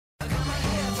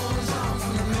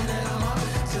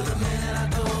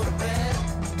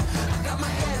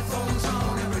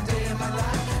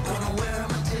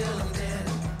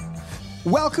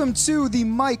Welcome to the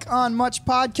Mike on Much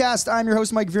podcast. I'm your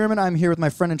host, Mike Veerman. I'm here with my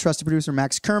friend and trusted producer,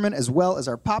 Max Kerman, as well as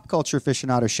our pop culture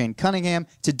aficionado, Shane Cunningham.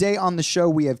 Today on the show,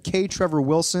 we have K. Trevor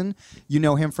Wilson. You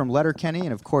know him from Letterkenny,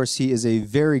 and of course, he is a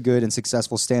very good and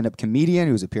successful stand-up comedian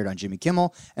who's appeared on Jimmy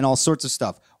Kimmel and all sorts of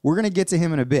stuff. We're going to get to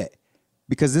him in a bit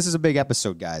because this is a big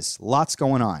episode, guys. Lots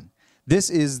going on. This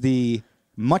is the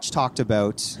much talked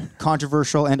about,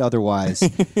 controversial and otherwise,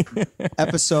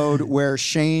 episode where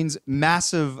Shane's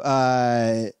massive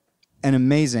and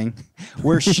amazing,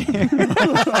 where Shane,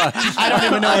 I don't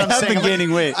even know what I'm saying. Been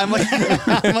gaining weight. I'm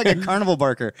like a carnival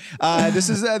barker. This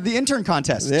is the intern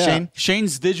contest, Shane.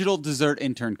 Shane's Digital Dessert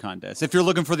Intern Contest, if you're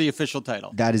looking for the official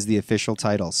title. That is the official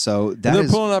title. So they're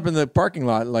pulling up in the parking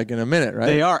lot like in a minute, right?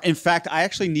 They are. In fact, I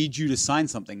actually need you to sign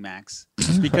something, Max,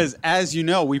 because as you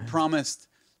know, we promised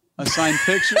a signed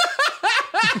picture.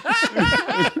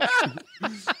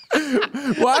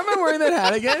 Why am I wearing that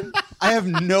hat again? I have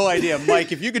no idea.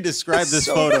 Mike, if you could describe this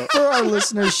photo. For our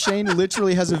listeners, Shane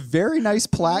literally has a very nice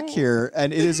plaque here,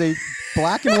 and it is a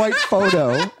black and white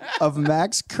photo of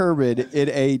Max Kerman in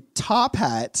a top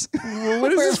hat.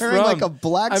 What is this wearing from? like a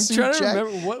black I'm suit trying to jacket.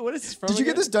 remember. What is this from? Did you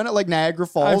get again? this done at like Niagara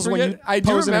Falls when you I do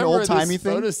pose in an remember old-timey this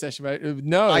thing? photo session, but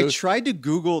no. I tried to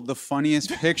Google the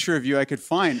funniest picture of you I could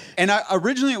find. And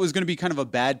originally it was going to be kind of a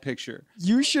bad picture.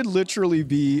 You should literally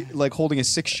be like holding a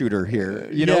 6-shooter here.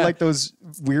 You know, Yeah. like those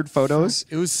weird photos.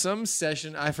 It was some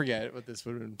session. I forget what this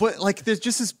would have been. But like there's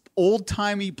just this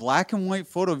old-timey black and white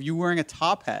photo of you wearing a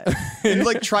top hat and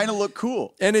like trying to look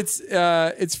cool. And it's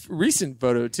recent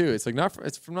photo too. It's like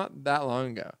it's from not that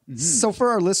long ago. So for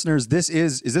our listeners,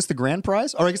 is this the grand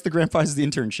prize? Or I guess the grand prize is the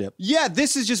internship. Yeah,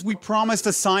 this is just, we promised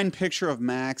a signed picture of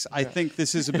Max. I think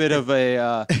this is a bit of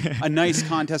a nice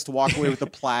contest to walk away with a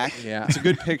plaque. Yeah. It's a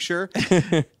good picture.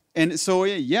 And so,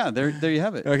 yeah, there you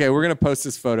have it. Okay, we're gonna post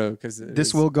this photo because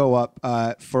This will go up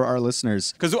for our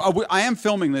listeners. Because I am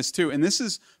filming this too. And this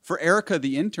is for Erica,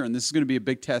 the intern. This is going to be a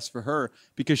big test for her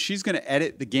because she's going to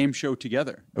edit the game show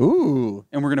together. Ooh.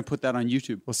 And we're going to put that on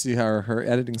YouTube. We'll see how her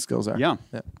editing skills are. Yeah.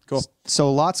 Cool.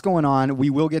 So lots going on.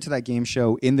 We will get to that game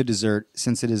show in the dessert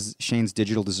since it is Shane's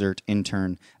Digital Dessert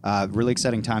Intern. Really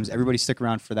exciting times. Everybody stick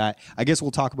around for that. I guess we'll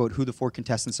talk about who the 4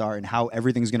 contestants are and how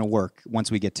everything's going to work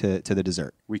once we get to the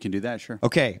dessert. We can do that, sure.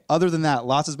 Okay. Other than that,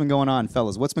 lots has been going on,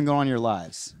 fellas. What's been going on in your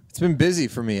lives? It's been busy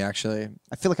for me actually.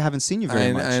 I feel like I haven't seen you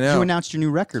very much. I know. You announced your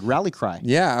new record, Rally Cry.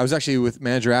 Yeah, I was actually with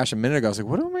manager Ash a minute ago. I was like,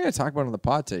 "What am I going to talk about on the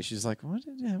pod today?" She's like,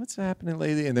 "What's happening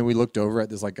lately?" And then we looked over at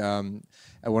this at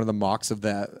one of the mocks of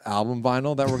that album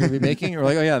vinyl that we're going to be making. And we're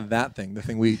like, "Oh yeah, that thing, the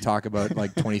thing we talk about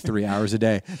like 23 hours a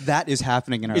day." That is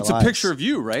happening in our It's lives. a picture of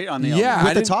you, right? On the Yeah, album.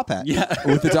 With the top hat. Yeah.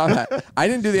 With the top hat. I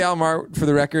didn't do the album art for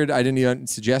the record. I didn't even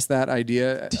suggest that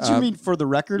idea. Did you mean for the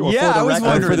record or yeah, for the I was record?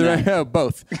 wondering for the that. record?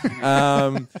 Both.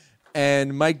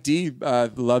 And Mike D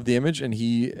loved the image, and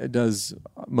he does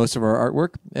most of our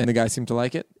artwork, and the guys seem to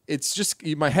like it. It's just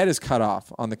my head is cut off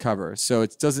on the cover, so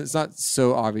it's not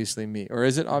so obviously me, or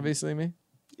is it obviously me?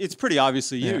 It's pretty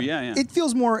obviously you, yeah. It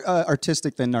feels more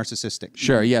artistic than narcissistic.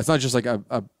 Sure, yeah, it's not just like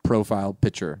a profile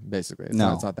picture, basically. It's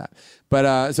No. not that.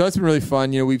 But so it's been really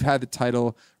fun. You know, we've had the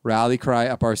title Rally Cry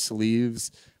up our sleeves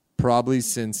probably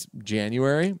since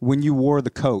January. When you wore the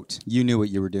coat, you knew what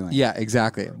you were doing. Yeah,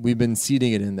 exactly. We've been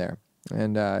seeding it in there,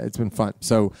 and it's been fun.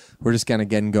 So we're just kind of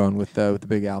getting going with the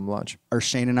big album launch. Are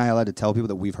Shane and I allowed to tell people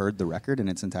that we've heard the record in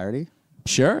its entirety?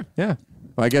 Sure, yeah.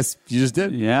 Well, I guess you just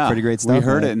did. Yeah. Pretty great stuff, We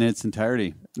heard right? it in its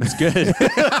entirety. It's good.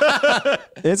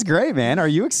 It's great, man. Are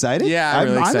you excited? Yeah, I'm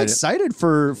really I'm excited. excited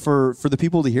for the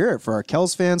people to hear it, for our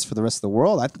Kells fans, for the rest of the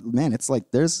world. Man, it's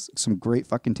like there's some great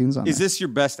fucking tunes on Is there. this your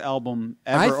best album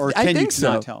ever, or I can you think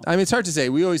so. not tell? I mean, it's hard to say.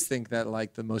 We always think that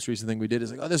like the most recent thing we did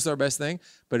is like, oh, this is our best thing,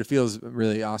 but it feels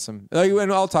really awesome. Like,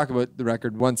 and I'll talk about the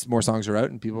record once more songs are out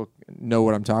and people know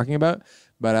what I'm talking about.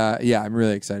 But yeah, I'm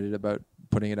really excited about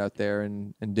putting it out there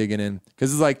and digging in,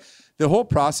 because it's like the whole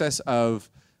process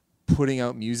of putting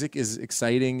out music is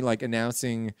exciting. Like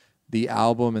announcing the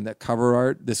album and that cover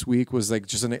art this week was like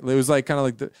it was like kind of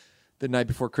like the night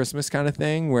before Christmas kind of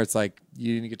thing, where it's like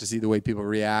you didn't get to see the way people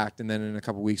react, and then in a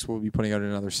couple weeks we'll be putting out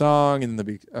another song, and there'll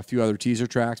be a few other teaser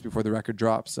tracks before the record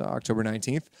drops October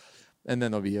 19th, and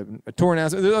then there'll be a tour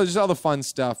announcement. There's just all the fun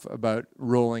stuff about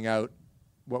rolling out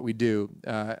what we do.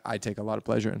 I take a lot of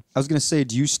pleasure in. I was gonna say,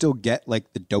 do you still get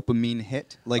like the dopamine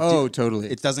hit? Like, Totally.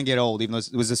 It doesn't get old, even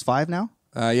though was this 5 now?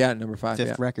 Yeah, number 5. Fifth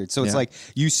yeah. record. So it's Yeah. like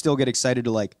you still get excited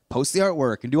to like post the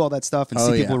artwork and do all that stuff and Oh,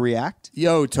 see people yeah. react.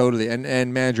 Yo, totally.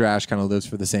 And manager Ash kind of lives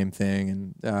for the same thing,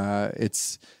 and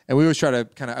and we always try to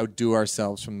kind of outdo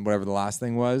ourselves from whatever the last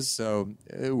thing was. So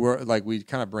we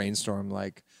kind of brainstorm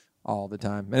like all the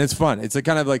time, and it's fun. It's a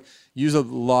kind of like use a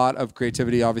lot of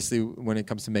creativity, obviously, when it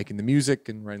comes to making the music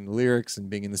and writing the lyrics and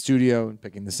being in the studio and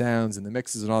picking the sounds and the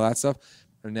mixes and all that stuff.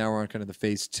 And now we're on kind of the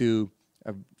phase 2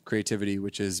 of creativity,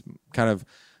 which is kind of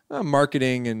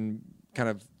marketing and kind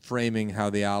of framing how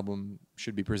the album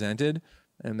should be presented,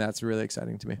 and that's really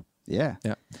exciting to me. Yeah.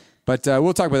 But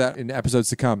we'll talk about that in episodes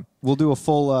to come. We'll do a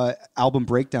full album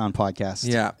breakdown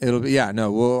podcast. Yeah,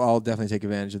 I'll definitely take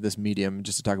advantage of this medium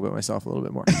just to talk about myself a little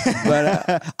bit more.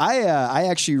 But I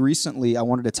actually recently, I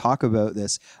wanted to talk about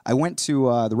this. I went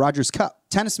to the Rogers Cup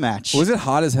tennis match. was it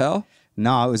hot as hell?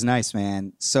 No, it was nice,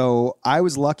 man. So I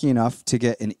was lucky enough to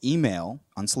get an email,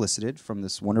 unsolicited, from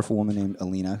this wonderful woman named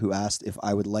Alina, who asked if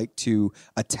I would like to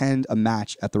attend a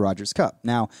match at the Rogers Cup.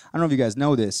 Now, I don't know if you guys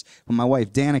know this, but my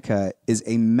wife, Danica, is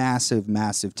a massive,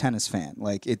 massive tennis fan.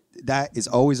 Like, that is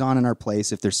always on in our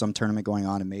place if there's some tournament going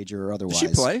on, a major or otherwise. Does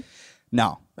she play?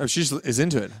 No. Oh, she is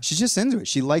into it. She's just into it.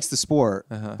 She likes the sport.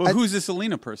 But who's this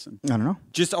Alina person? I don't know.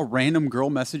 Just a random girl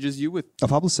messages you with, A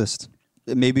publicist.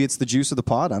 Maybe it's the juice of the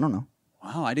pod. I don't know.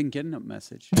 wow, I didn't get a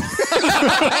message.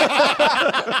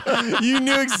 You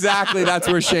knew exactly that's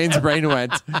where Shane's brain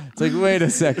went. It's like, wait a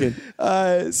second.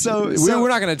 So We're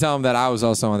not going to tell him that I was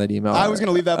also on that email. I was going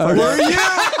to leave that part. Were you?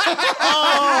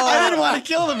 I didn't want to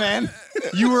kill the man.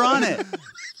 You were on it.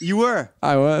 You were.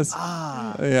 I was.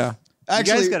 Yeah.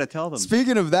 Actually, you guys got to tell them.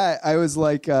 Speaking of that, I was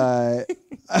like, are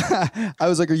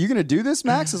you going to do this,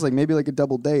 Max? It's like, maybe like a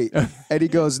double date. And he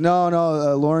goes, no,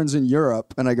 Lauren's in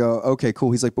Europe. And I go, okay,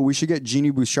 cool. He's like, but we should get Jeannie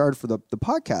Bouchard for the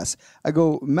podcast. I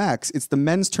go, Max, it's the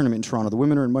men's tournament in Toronto. The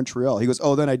women are in Montreal. He goes,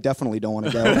 oh, then I definitely don't want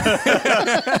to go.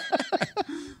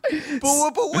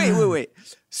 But wait.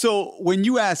 So when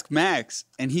you ask Max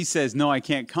and he says, no, I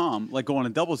can't come, like go on a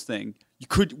doubles thing,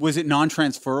 was it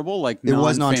non-transferable? Like It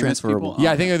was non-famous non-transferable. people?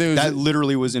 Yeah, I think it was. That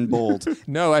literally was in bold.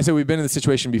 No, I said we've been in the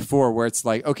situation before where it's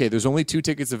like, okay, there's only 2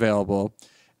 tickets available.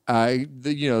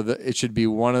 It should be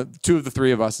two of the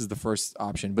 3 of us is the first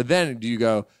option. But then do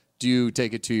you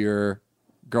take it to your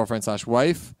girlfriend /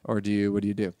 wife, or what do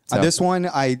you do? So, This one,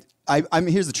 I'm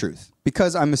here's the truth.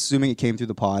 Because I'm assuming it came through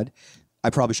the pod, I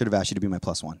probably should have asked you to be my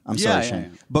 +1. I'm sorry, Shane. Yeah.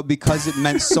 But because it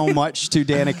meant so much to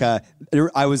Danica,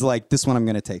 I was like, this one I'm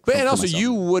going to take. But for and also, myself.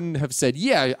 you wouldn't have said,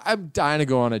 yeah, I'm dying to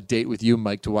go on a date with you,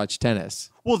 Mike, to watch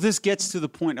tennis. Well, this gets to the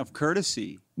point of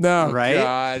courtesy. No, Right?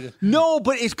 God. No,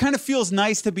 but it kind of feels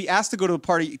nice to be asked to go to a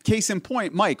party. Case in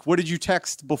point, Mike, what did you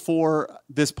text before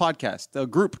this podcast? A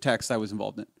group text I was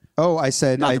involved in. Oh, I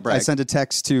said Not to I brag. sent a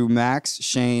text to Max,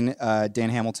 Shane, Dan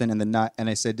Hamilton, and the Nut, and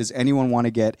I said, "Does anyone want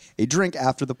to get a drink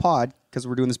after the pod? Because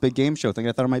we're doing this big game show thing.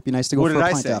 I thought it might be nice to go What for did a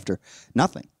I pint say? after."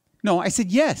 Nothing. No, I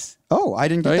said yes. Oh, I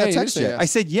didn't get Oh, yeah, that you did text say yet. yes. I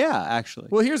said yeah, actually.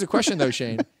 Well, here's a question, though,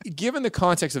 Shane. Given the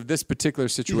context of this particular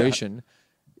situation,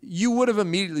 you would have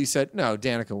immediately said, no,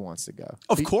 Danica wants to go.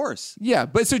 Of course. Yeah,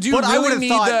 but so do you But I really would've need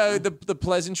thought- the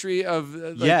pleasantry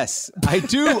of... Yes, I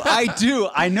do.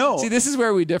 I know. See, this is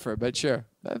where we differ, but sure.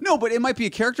 No, but it might be a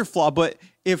character flaw. But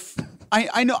if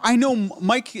I know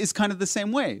Mike is kind of the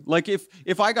same way. Like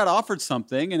if I got offered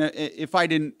something and if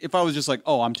I was just like,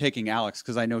 oh, I'm taking Alex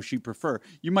because I know she'd prefer,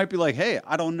 you might be like, hey,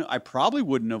 I don't know. I probably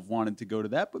wouldn't have wanted to go to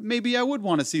that, but maybe I would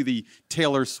want to see the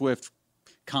Taylor Swift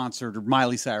concert or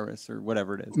Miley Cyrus or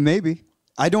whatever it is. Maybe.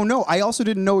 I don't know. I also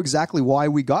didn't know exactly why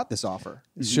we got this offer.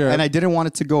 Sure. And I didn't want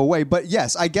it to go away. But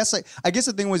yes, I guess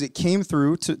the thing was it came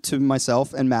through to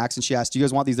myself and Max, and she asked, do you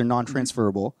guys want these? They're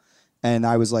non-transferable. And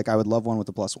I was like, I would love one with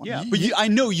a +1. Yeah, but I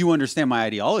know you understand my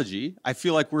ideology. I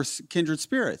feel like we're kindred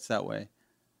spirits that way.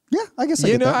 Yeah, I guess I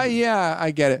get that.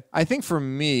 I get it. I think for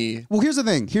me... Well, here's the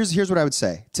thing. Here's what I would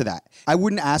say to that. I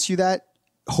wouldn't ask you that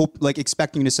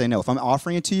expecting you to say no. If I'm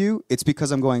offering it to you, it's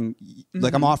because I'm going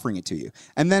like I'm offering it to you.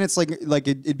 And then it's like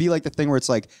it'd be like the thing where it's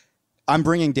like I'm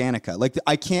bringing Danica. Like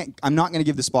I'm not going to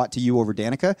give the spot to you over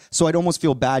Danica. So I'd almost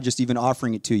feel bad just even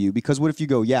offering it to you because what if you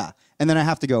go, yeah, and then I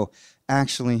have to go,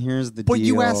 actually, here's the deal. But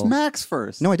you asked Max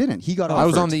first. No, I didn't. He got offered. I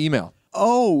was on the email.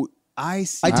 Oh, I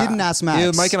see. I didn't ask Max.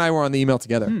 Yeah, Mike and I were on the email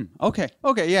together. Okay,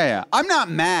 yeah. I'm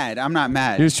not mad.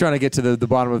 You're just trying to get to the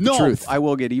bottom of the truth. I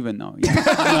will get even though.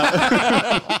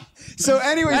 Yeah. So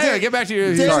anyway, get back to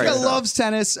your... Danica loves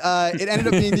tennis. It ended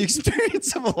up being the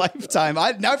experience of a lifetime.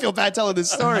 Now I feel bad telling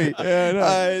this story.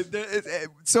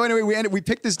 So anyway, we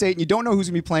picked this date, and you don't know who's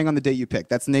going to be playing on the date you pick.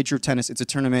 That's the nature of tennis. It's a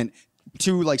tournament.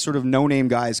 2 like sort of no-name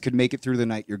guys could make it through the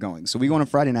night you're going. So we go on a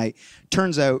Friday night.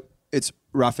 Turns out it's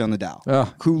Rafael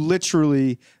Nadal, who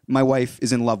literally my wife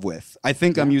is in love with. I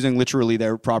think I'm using literally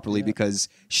there properly because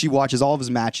she watches all of his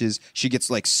matches. She gets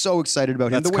like so excited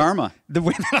about him. That's karma. The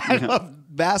way that I love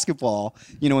basketball,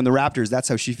 and the Raptors, that's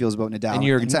how she feels about Nadal And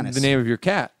your in tennis. the name of your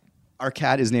cat. Our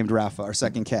cat is named Rafa, our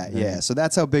second cat. Yeah. So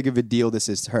that's how big of a deal this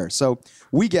is to her. So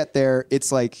we get there.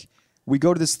 It's like we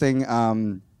go to this thing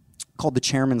called the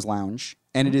Chairman's Lounge.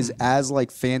 And it is as like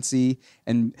fancy,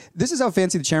 and this is how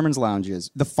fancy the Chairman's Lounge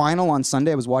is. The final on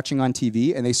Sunday I was watching on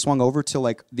TV, and they swung over to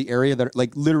like the area that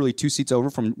like literally 2 seats over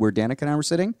from where Danica and I were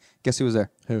sitting. Guess who was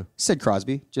there? Who? Sid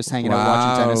Crosby, just hanging out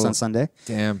watching tennis on Sunday.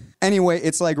 Damn. Anyway,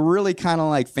 it's like really kind of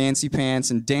like fancy pants,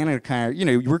 and Danica kind of, you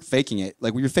know, we're faking it.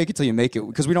 Like we fake it till you make it,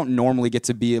 because we don't normally get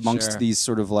to be amongst these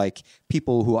sort of like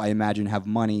people who I imagine have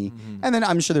money, and then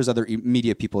I'm sure there's other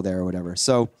media people there or whatever.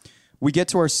 So we get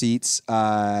to our seats.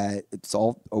 It's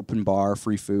all open bar,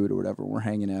 free food or whatever. We're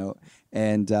hanging out.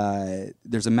 And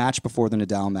there's a match before the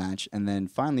Nadal match. And then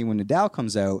finally when Nadal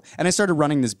comes out, and I started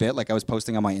running this bit, like I was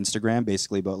posting on my Instagram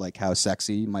basically about like how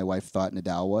sexy my wife thought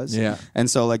Nadal was. Yeah. And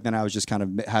so like then I was just kind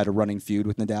of had a running feud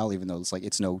with Nadal, even though it's like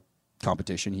it's no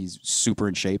competition. He's super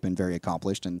in shape and very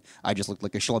accomplished, and I just looked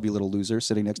like a schlubby little loser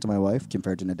sitting next to my wife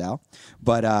compared to Nadal.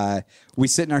 But we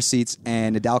sit in our seats,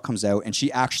 and Nadal comes out, and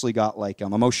she actually got like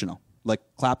emotional, like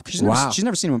clap, because she's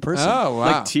never seen him in person. Oh,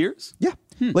 wow. Like tears? Yeah.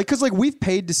 Like, because like we've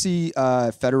paid to see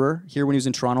Federer here when he was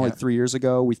in Toronto like 3 years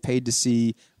ago. We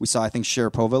saw I think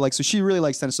Sharapova. Like, so she really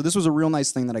likes tennis. So this was a real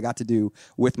nice thing that I got to do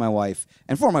with my wife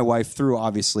and for my wife through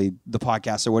obviously the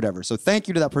podcast or whatever. So thank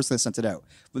you to that person that sent it out.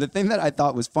 But the thing that I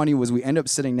thought was funny was we end up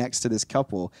sitting next to this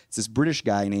couple. It's this British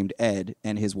guy named Ed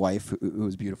and his wife, who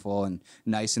was beautiful and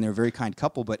nice, and they're a very kind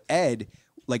couple. But Ed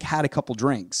like had a couple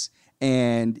drinks,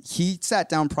 and he sat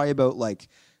down probably about like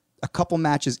a couple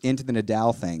matches into the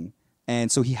Nadal thing.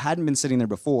 And so he hadn't been sitting there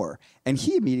before. And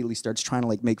he immediately starts trying to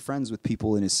like make friends with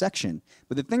people in his section.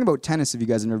 But the thing about tennis, if you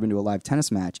guys have never been to a live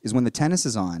tennis match, is when the tennis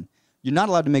is on, you're not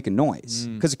allowed to make a noise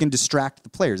because it can distract the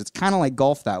players. It's kind of like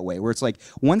golf that way, where it's like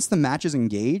once the match is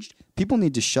engaged, people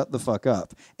need to shut the fuck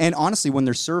up. And honestly, when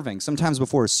they're serving, sometimes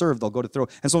before a serve, they'll go to throw,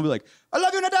 and someone will be like, I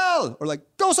love you, Nadal, or like,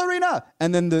 go Serena.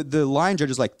 And then the line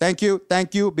judge is like, thank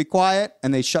you, be quiet.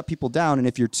 And they shut people down. And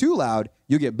if you're too loud,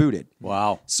 you get booted.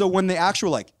 Wow. So when the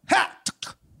actual like,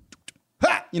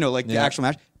 you know, like the actual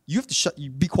match, you have to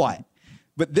be quiet.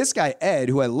 But this guy, Ed,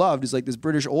 who I loved, is like this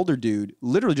British older dude,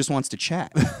 literally just wants to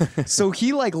chat. So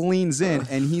he like leans in,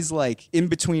 and he's like in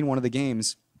between one of the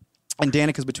games. And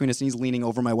Danica's between us, and he's leaning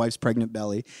over my wife's pregnant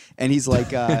belly, and he's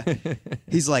like,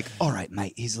 all right,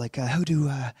 mate. He's like, who do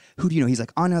you know? He's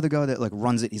like, another guy that like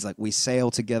runs it. He's like, we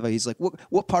sail together. He's like,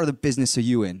 what part of the business are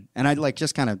you in? And I like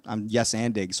just kind of, I'm yes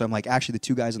anding. So I'm like, actually, the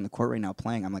two guys on the court right now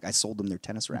playing, I'm like, I sold them their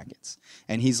tennis rackets.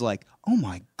 And he's like, oh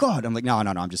my God. I'm like, no,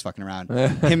 I'm just fucking around.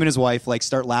 Him and his wife like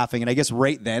start laughing, and I guess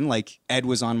right then like Ed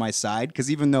was on my side,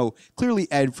 because even though clearly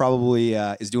Ed probably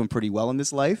is doing pretty well in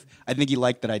this life, I think he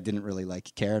liked that I didn't really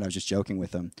like care, and I was just joking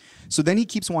with him. So then he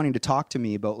keeps wanting to talk to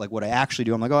me about like what I actually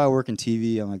do. I'm like, oh, I work in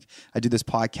TV. I'm like, I do this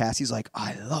podcast. He's like, oh,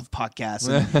 I love podcasts.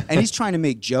 And he's trying to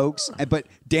make jokes. But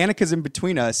Danica's in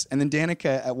between us. And then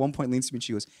Danica at one point leans to me and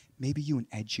she goes, maybe you and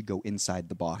Ed should go inside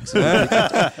the box.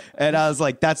 And I was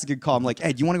like, that's a good call. I'm like,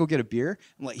 Ed, you want to go get a beer?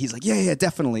 I'm like, he's like, yeah,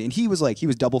 definitely. And he was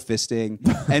double fisting.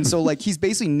 And so like, he's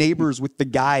basically neighbors with the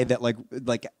guy that like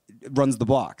runs the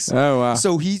box. Oh, wow.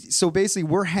 So basically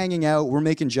we're hanging out, we're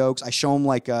making jokes. I show him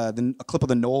like a clip of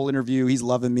the Noel interview. He's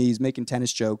loving me. He's making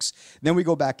tennis jokes. Then we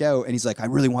go back out, and he's like, I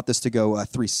really want this to go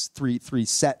three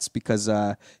sets, because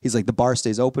he's like, the bar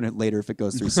stays open later if it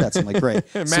goes 3 sets. I'm like, great.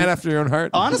 Man after your own heart.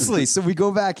 Honestly, so we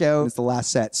go back out. It's the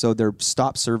last set, so they're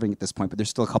stopped serving at this point, but there's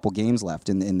still a couple games left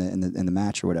in the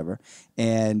match or whatever.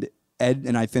 And Ed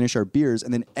and I finish our beers,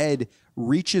 and then Ed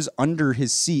reaches under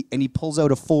his seat and he pulls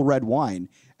out a full red wine.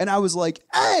 And I was like,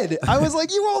 Ed,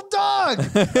 you old dog.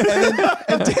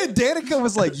 And Danica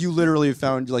was like, you literally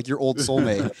found like your old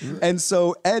soulmate. And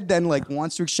so Ed then like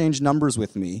wants to exchange numbers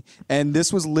with me. And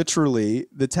this was literally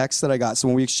the text that I got. So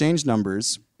when we exchanged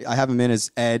numbers, I have him in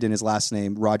as Ed and his last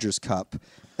name, Rogers Cup.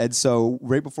 And so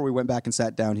right before we went back and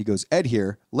sat down, he goes, Ed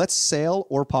here, let's sail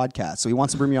or podcast. So he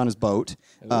wants to bring me on his boat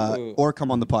or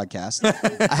come on the podcast.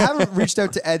 I haven't reached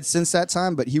out to Ed since that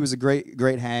time, but he was a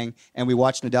great hang. And we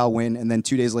watched Nadal win. And then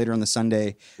 2 days later on the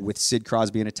Sunday, with Sid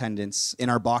Crosby in attendance in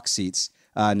our box seats,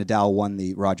 Nadal won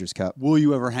the Rogers Cup. Will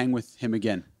you ever hang with him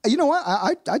again? You know what?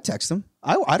 I text him.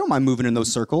 I don't mind moving in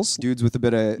those circles. Dudes with a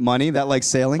bit of money that like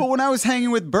sailing. But when I was hanging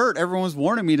with Bert, everyone was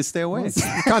warning me to stay away.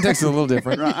 The context is a little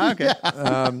different. Okay.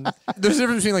 There's a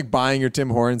difference between like buying your Tim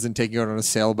Hortons and taking out on a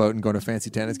sailboat and going to fancy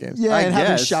tennis games. Yeah, and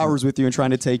having guess. showers with you and trying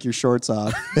to take your shorts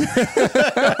off. If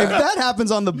that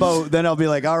happens on the boat, then I'll be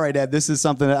like, all right, Ed, this is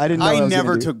something that I didn't know I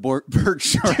never took Bert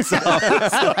shorts off.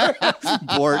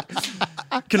 Bort.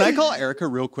 Can I call Erica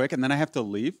real quick and then I have to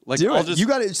leave? Like, Do I'll it. just You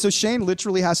got it. So Shane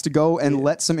literally has to go and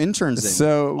let some interns in.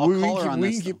 So I'll we call her can on keep, we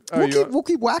this, can keep. though. Oh, we'll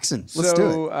keep waxing. Let's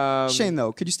do it. Shane,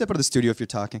 though, could you step out of the studio if you're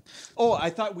talking? Oh, I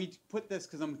thought we put this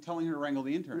because I'm telling her to wrangle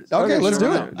the interns. Okay, let's sure,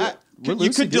 do why it. not? You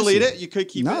could delete it. You could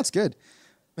keep No, it. it's good.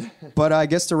 But I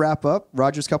guess to wrap up,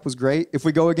 Rogers Cup was great. If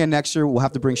we go again next year, we'll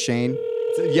have to bring Shane.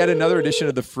 It's yet another edition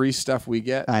of the free stuff we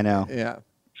get. I know. Yeah.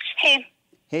 Hey.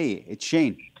 Hey, it's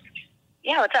Shane.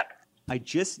 Yeah, what's up?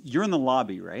 You're in the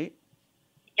lobby, right?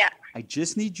 Yeah. I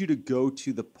just need you to go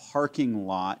to the parking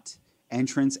lot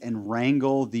entrance and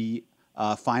wrangle the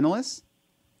finalists.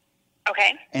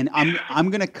 Okay. And I'm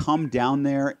gonna come down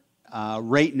there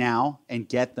right now and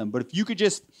get them. But if you could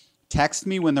just text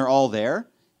me when they're all there,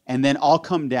 and then I'll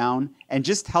come down and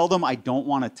just tell them I don't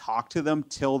want to talk to them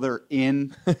till they're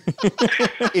in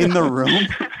the room.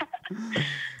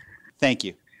 Thank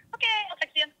you. Okay, I'll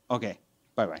text you. Okay.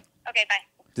 Bye. Okay, bye.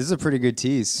 This is a pretty good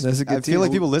tease. That's a good I feel like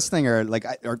tease. people listening are like,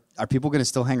 are people going to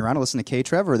still hang around and listen to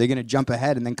K-Trev, or are they going to jump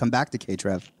ahead and then come back to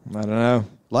K-Trev? I don't know.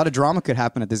 A lot of drama could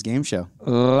happen at this game show. A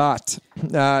lot.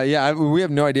 We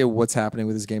have no idea what's happening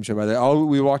with this game show. By the way,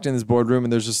 we walked in this boardroom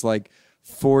and there's just like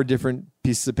 4 different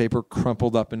pieces of paper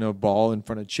crumpled up in a ball in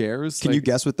front of chairs. Can you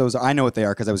guess what those are? I know what they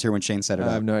are because I was here when Shane set it I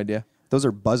up. have no idea. Those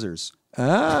are buzzers.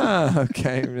 Ah,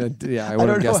 okay. Yeah, I I would have don't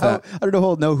know guessed how, that. I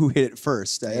don't know who hit it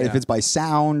first, if Yeah. it's by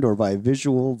sound or by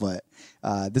visual, but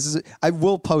I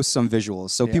will post some visuals.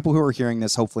 So people who are hearing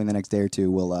this, hopefully in the next day or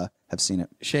two, will have seen it.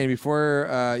 Shane,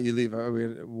 before you leave, we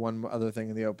had one other thing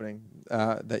in the opening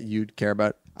that you'd care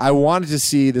about. I wanted to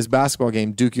see this basketball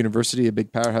game, Duke University, a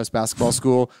big powerhouse basketball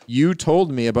school. You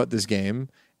told me about this game,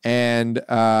 and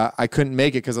I couldn't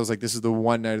make it because I was like, this is the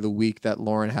one night of the week that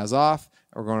Lauren has off.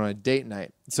 We're going on a date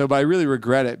night. But I really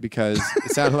regret it because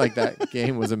it sounded like that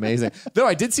game was amazing. Though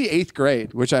I did see 8th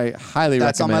grade, which I highly recommend.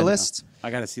 That's on my list.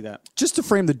 I got to see that. Just to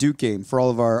frame the Duke game for all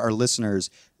of our listeners,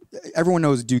 everyone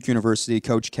knows Duke University,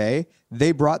 Coach K.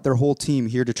 They brought their whole team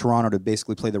here to Toronto to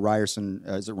basically play the Ryerson,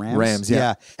 is it Rams? Rams,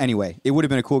 yeah. Anyway, it would have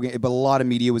been a cool game, but a lot of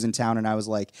media was in town, and I was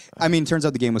like, turns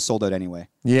out the game was sold out anyway.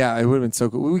 Yeah, it would have been so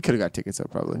cool. We could have got tickets out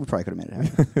probably. We probably could have made it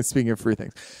happen. Speaking of free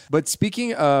things. But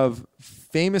speaking of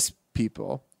famous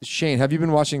people, Shane, have you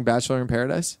been watching Bachelor in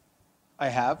Paradise? I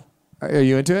have. Are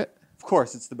you into it? Of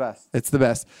course, it's the best. It's the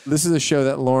best. This is a show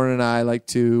that Lauren and I like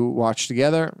to watch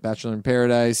together, Bachelor in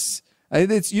Paradise. I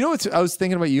was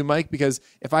thinking about you, Mike, because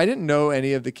if I didn't know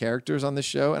any of the characters on this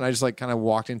show and I just like kind of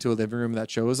walked into a living room that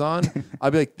show was on,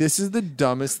 I'd be like, this is the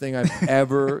dumbest thing I've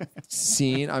ever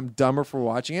seen. I'm dumber for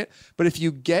watching it. But if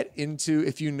you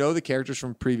know the characters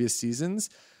from previous seasons,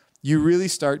 you really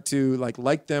start to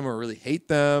like them or really hate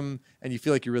them, and you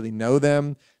feel like you really know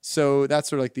them. So that's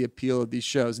sort of like the appeal of these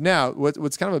shows. Now,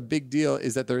 what's kind of a big deal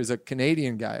is that there is a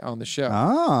Canadian guy on the show.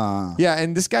 Ah. Yeah,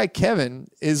 and this guy, Kevin,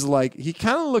 is like, he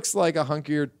kind of looks like a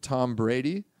hunkier Tom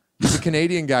Brady. He's a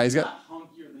Canadian guy. He's got,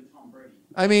 Hunkier than Tom Brady.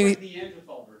 I mean,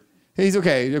 Neanderthal version. he's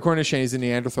okay. According to Shane, he's the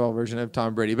Neanderthal version of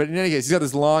Tom Brady. But in any case, he's got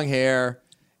this long hair.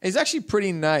 He's actually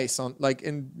pretty nice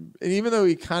and even though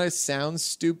he kind of sounds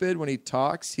stupid when he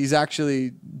talks, he's actually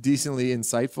decently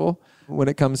insightful when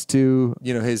it comes to,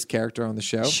 his character on the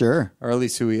show. Sure. Or at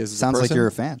least who he is as Sounds a like person. you're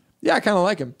a fan. Yeah, I kind of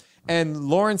like him. And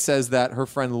Lauren says that her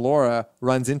friend Laura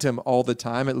runs into him all the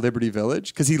time at Liberty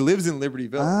Village because he lives in Liberty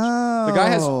Village. The guy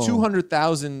has Oh.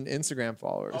 200,000 Instagram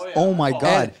followers. Oh my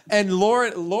God. And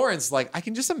Lauren's like, I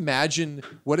can just imagine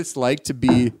what it's like to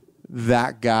be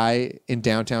that guy in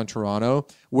downtown Toronto,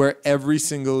 where every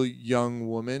single young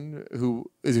woman who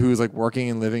is like working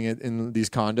and living in these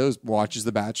condos watches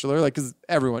The Bachelor. Like, because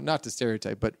everyone, not to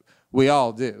stereotype, but we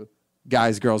all do,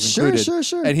 guys, girls Sure, included.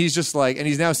 sure. And he's just like, and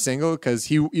he's now single because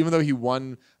even though he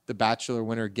won the Bachelor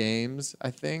Winter Games,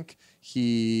 I think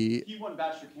He won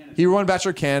Bachelor Canada. he won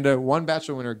Bachelor Canada, won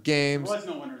Bachelor Winter Games. There was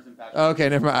no winners in Bachelor. Okay,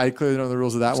 never mind. I clearly don't know the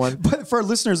rules of that one. But for our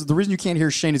listeners, the reason you can't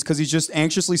hear Shane is because he's just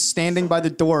anxiously standing by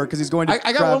the door because he's going to.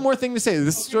 I got one more thing to say.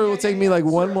 This story will take me like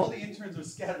one All more. the interns are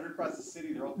scattered across the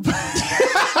city. They're all.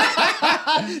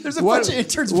 There's a bunch of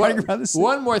interns running around the city.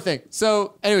 One more thing.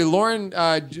 So anyway, Lauren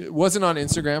wasn't on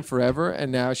Instagram forever,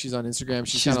 and now she's on Instagram.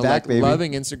 She's kind of back, like baby.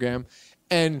 loving Instagram.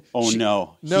 And Oh,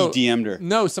 no. He DM'd her.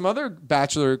 No, some other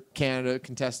Bachelor Canada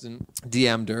contestant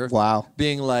DM'd her. Wow.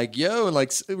 Being like, yo, and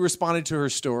like responded to her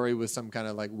story with some kind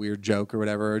of like weird joke or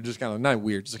whatever, or just kind of not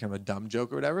weird, just kind of a dumb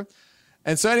joke or whatever.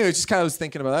 And so anyway, just kind of was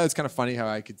thinking about that. It's kind of funny how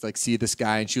I could like see this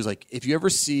guy, and she was like, "If you ever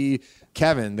see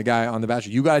Kevin, the guy on The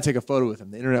Bachelor, you got to take a photo with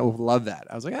him. The internet will love that."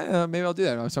 I was like, maybe I'll do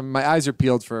that. So my eyes are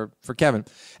peeled for Kevin.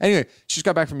 Anyway, she just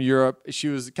got back from Europe. She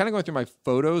was kind of going through my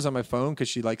photos on my phone because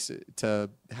she likes to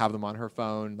have them on her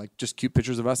phone, like just cute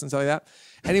pictures of us and stuff like that.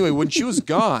 Anyway, when she was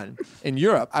gone in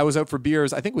Europe, I was out for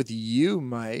beers, I think with you,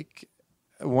 Mike,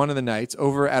 one of the nights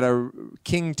over at a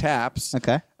King Taps,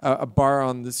 a bar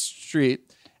on the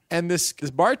street. And this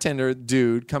bartender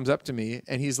dude comes up to me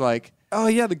and he's like, "Oh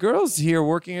yeah, the girls here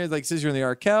working here, like says you're in the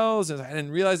Arkells." And I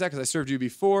didn't realize that because I served you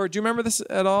before. Do you remember this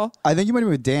at all? I think you might have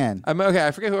been with Dan. Okay,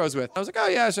 I forget who I was with. I was like, "Oh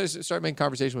yeah," so I started making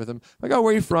conversation with him. I'm like, "Oh,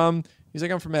 where are you from?" He's like,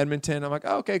 "I'm from Edmonton." I'm like,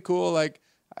 "Oh, okay, cool. Like,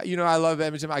 I love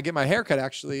Edmonton. I get my haircut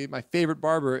actually. My favorite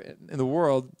barber in the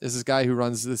world is this guy who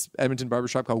runs this Edmonton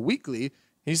barbershop called Weekly." And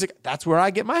he's like, "That's where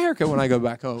I get my haircut when I go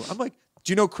back home." I'm like,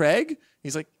 "Do you know Craig?"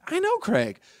 He's like, "I know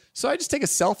Craig." So I just take a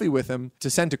selfie with him to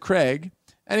send to Craig.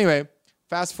 Anyway,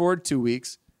 fast forward 2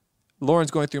 weeks.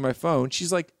 Lauren's going through my phone. She's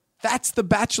like, "That's the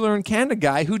Bachelor in Canada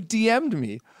guy who DM'd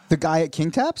me." The guy at King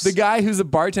Taps? The guy who's a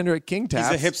bartender at King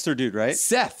Taps. He's a hipster dude, right?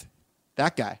 Seth.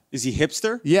 That guy. Is he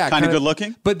hipster? Yeah. Kind of good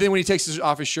looking? But then when he takes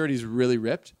off his shirt, he's really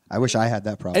ripped. I wish I had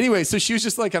that problem. Anyway, so she was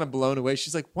just like kind of blown away.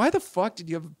 She's like, "Why the fuck did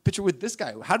you have a picture with this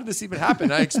guy? How did this even happen?"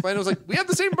 And I explained, I was like, "We have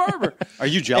the same barber." Are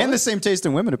you jealous? And the same taste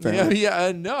in women, apparently.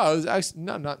 No. I was actually,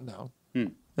 no. No.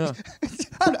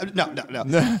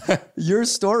 Your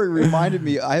story reminded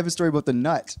me. I have a story about the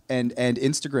nut and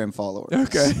Instagram followers.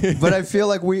 Okay. But I feel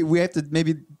like we have to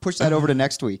maybe push that over to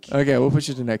next week. Okay, we'll push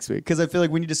it to next week. Because I feel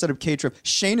like we need to set up K-Trev.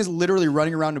 Shane is literally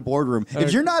running around the boardroom.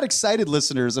 If you're not excited,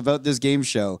 listeners, about this game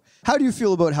show, how do you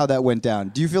feel about how that went down?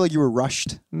 Do you feel like you were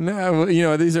rushed? No,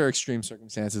 these are extreme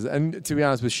circumstances. And to be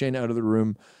honest, with Shane out of the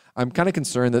room, I'm kind of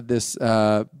concerned that this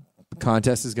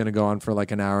contest is going to go on for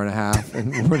like an hour and a half,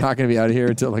 and we're not going to be out of here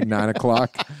until like 9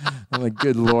 o'clock. I'm like,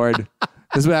 good Lord.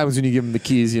 This is what happens when you give him the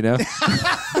keys,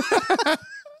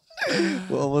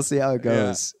 Well, we'll see how it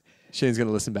goes. Yeah. Shane's going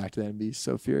to listen back to that and be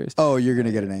so furious. Oh, you're going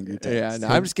to get an angry text. Yeah, no,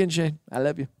 I'm just kidding, Shane. I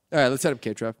love you. All right, let's set up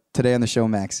K-Trev. Today on the show,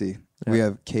 Maxie, we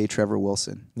have K. Trevor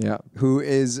Wilson. Yeah. Who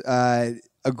is a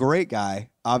great guy.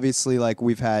 Obviously, like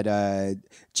we've had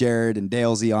Jared and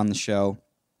Dalesy on the show.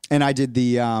 And I did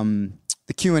the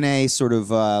Q&A sort of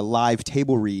live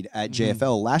table read at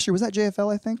JFL. Last year was at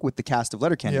JFL, I think, with the cast of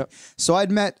Letterkenny. Yep. So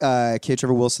I'd met K.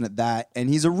 Trevor Wilson at that, and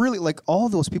he's a really, like all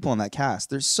those people on that cast,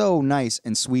 they're so nice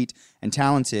and sweet and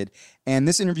talented. And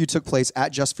this interview took place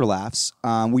at Just for Laughs.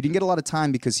 We didn't get a lot of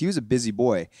time because he was a busy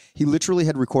boy. He literally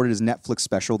had recorded his Netflix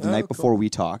special the night before we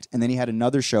talked, and then he had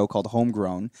another show called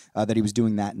Homegrown that he was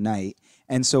doing that night.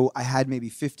 And so I had maybe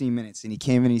 15 minutes, and he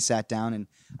came in and he sat down. And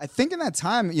I think in that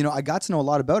time, I got to know a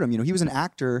lot about him. He was an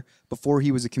actor before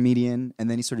he was a comedian, and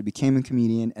then he sort of became a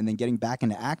comedian, and then getting back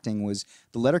into acting was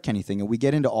the Letterkenny thing. And we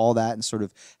get into all that and sort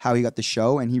of how he got the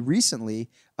show. And he recently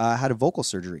had a vocal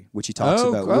surgery, which he talks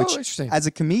about. Which, interesting. as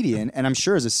a comedian, and I'm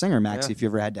sure as a singer, Maxie, if you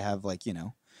ever had to have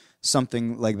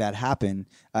something like that happen,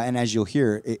 and as you'll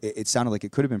hear, it sounded like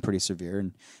it could have been pretty severe.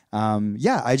 And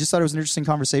I just thought it was an interesting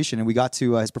conversation, and we got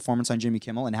to his performance on Jimmy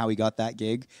Kimmel and how he got that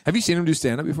gig. Have you seen him do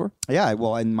stand-up before? Yeah,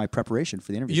 well, in my preparation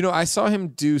for the interview. I saw him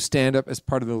do stand-up as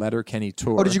part of the Letterkenny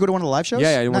tour. Oh, did you go to one of the live shows?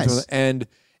 Yeah, I went to Nice. and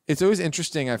it's always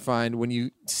interesting, I find, when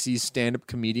you see stand-up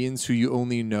comedians who you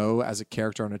only know as a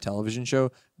character on a television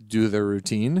show do their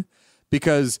routine,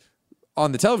 because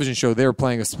on the television show, they're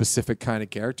playing a specific kind of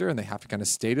character and they have to kind of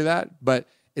stay to that, but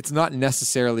it's not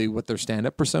necessarily what their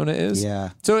stand-up persona is. Yeah.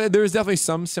 So there's definitely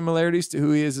some similarities to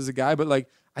who he is as a guy, but like,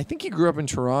 I think he grew up in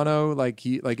Toronto,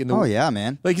 Oh yeah,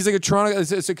 man. like he's like a Toronto,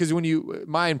 because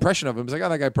my impression of him is like, oh,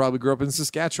 that guy probably grew up in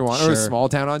Saskatchewan or a Sure. small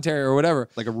town Ontario or whatever.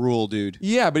 Like a rural dude.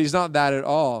 Yeah, but he's not that at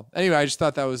all. Anyway, I just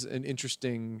thought that was an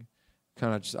interesting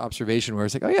kind of just observation where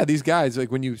it's like, oh yeah, these guys,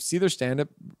 like when you see their stand-up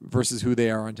versus who they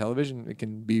are on television, it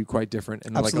can be quite different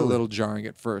and like a Absolutely. little jarring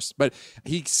at first. But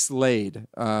he slayed.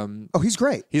 Oh, he's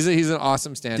great. He's an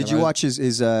awesome stand-up. Did you watch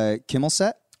his Kimmel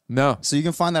set? No. So you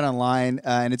can find that online,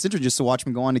 and it's interesting just to watch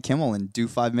him go on to Kimmel and do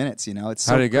 5 minutes. It's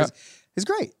so How did it go? crazy. It's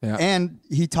great. Yeah. And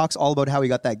he talks all about how he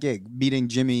got that gig, meeting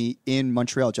Jimmy in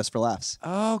Montreal Just for Laughs.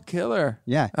 Oh, killer.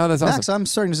 Yeah. Oh, that's awesome. Max, I'm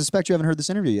starting to suspect you haven't heard this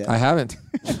interview yet. I haven't.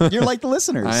 You're like the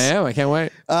listeners. I am. I can't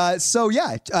wait.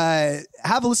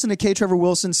 Have a listen to K. Trevor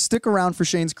Wilson. Stick around for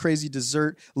Shane's Crazy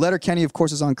Dessert. Letterkenny, of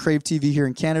course, is on Crave TV here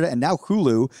in Canada, and now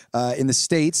Hulu in the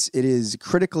States. It is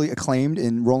critically acclaimed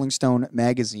in Rolling Stone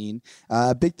magazine.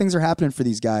 Big things are happening for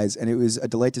these guys, and it was a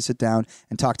delight to sit down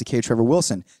and talk to K. Trevor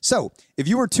Wilson. So, if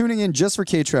you were tuning in just for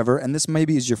K. Trevor, and this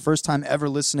maybe is your first time ever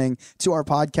listening to our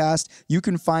podcast, you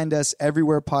can find us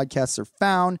everywhere podcasts are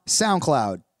found: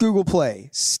 SoundCloud, Google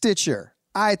Play, Stitcher,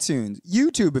 iTunes,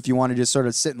 YouTube if you want to just sort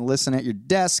of sit and listen at your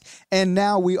desk. And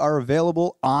now we are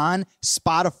available on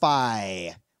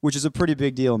Spotify, which is a pretty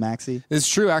big deal, Maxie. It's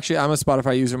true. Actually, I'm a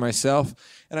Spotify user myself.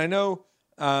 And I know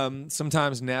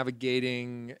sometimes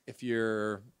navigating, if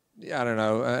you're, I don't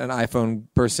know, an iPhone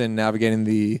person, navigating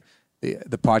the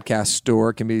podcast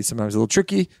store can be sometimes a little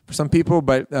tricky for some people.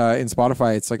 But in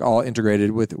Spotify, it's like all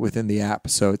integrated within the app.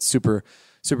 So it's super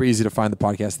easy to find the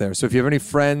podcast there. So if you have any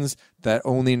friends that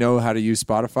only know how to use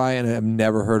Spotify and have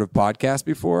never heard of podcasts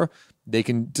before, they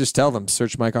can just tell them,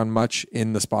 search Mike on Much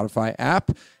in the Spotify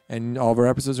app, and all of our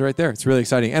episodes are right there. It's really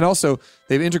exciting. And also,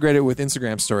 they've integrated with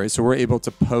Instagram stories, so we're able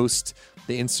to post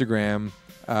the Instagram,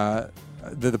 the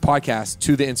podcast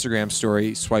to the Instagram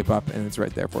story, swipe up, and it's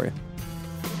right there for you.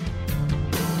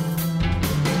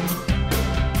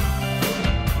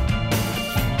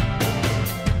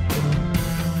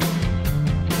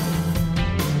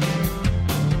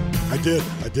 I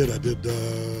did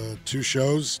 2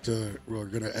 shows. We're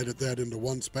going to edit that into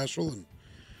one special, and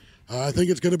I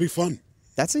think it's going to be fun.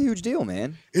 That's a huge deal,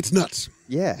 man. It's nuts.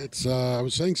 Yeah. It's. I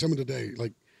was saying someone today,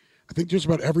 like, I think just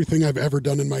about everything I've ever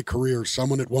done in my career,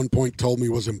 someone at one point told me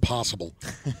was impossible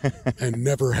and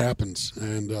never happens.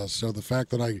 And so the fact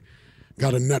that I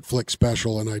got a Netflix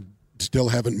special and I still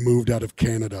haven't moved out of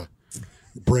Canada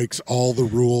breaks all the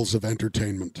rules of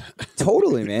entertainment.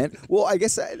 Totally, man. Well, I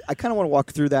guess I kind of want to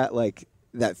walk through that, like,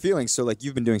 that feeling. So, like,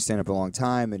 you've been doing stand-up a long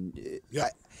time, and Yeah.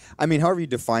 I mean, however you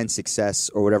define success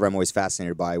or whatever, I'm always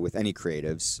fascinated by with any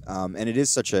creatives. And it is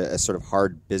such a sort of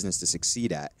hard business to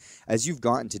succeed at. As you've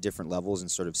gotten to different levels and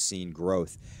sort of seen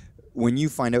growth, when you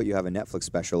find out you have a Netflix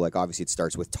special, like, obviously it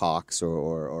starts with talks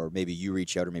or maybe you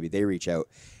reach out or maybe they reach out.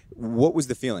 What was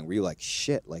the feeling? Were you like,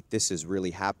 shit, like, this is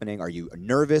really happening? Are you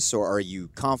nervous or are you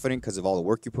confident because of all the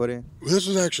work you put in? This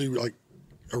was actually like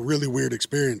a really weird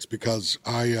experience because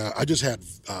I just had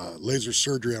laser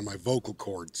surgery on my vocal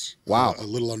cords. Wow. A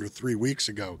little under 3 weeks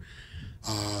ago.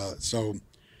 So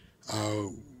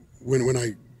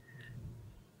when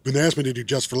they asked me to do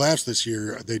Just for Laughs this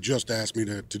year, they just asked me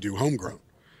to do Homegrown.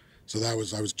 So I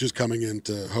was just coming in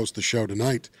to host the show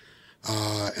tonight.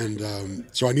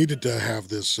 So I needed to have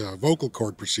this vocal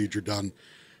cord procedure done.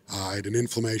 I had an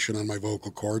inflammation on my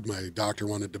vocal cord. My doctor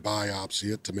wanted to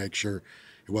biopsy it to make sure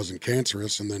it wasn't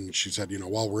cancerous. And then she said,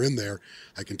 while we're in there,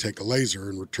 I can take a laser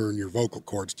and return your vocal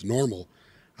cords to normal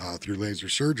through laser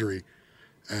surgery.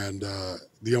 And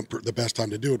the best time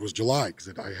to do it was July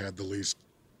because I had the least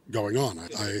going on.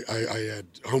 I had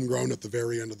Homegrown at the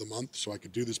very end of the month, so I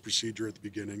could do this procedure at the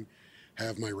beginning,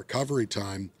 have my recovery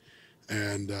time,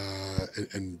 and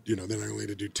then I only had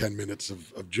to do 10 minutes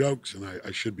of jokes, and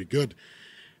I should be good.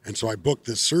 And so I booked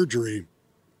this surgery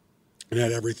and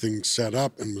had everything set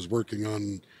up and was working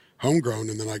on Homegrown,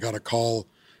 and then I got a call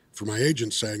from my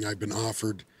agent saying I've been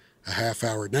offered a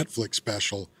half-hour Netflix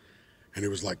special, and it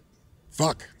was like,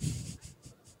 fuck,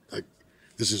 like,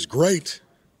 this is great,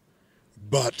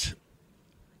 but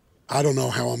I don't know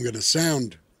how I'm going to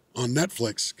sound on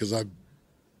Netflix because I've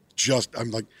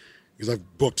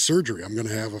booked surgery. I'm going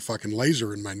to have a fucking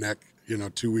laser in my neck,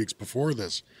 2 weeks before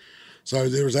this. So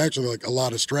there was actually like a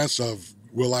lot of stress of,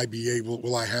 will I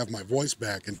have my voice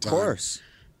back in time Of course.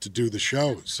 to do the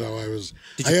show? So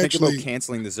Did you think about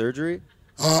canceling the surgery?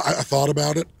 I thought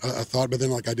about it. But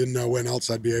then I didn't know when else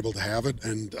I'd be able to have it.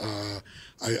 And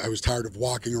I was tired of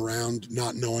walking around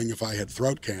not knowing if I had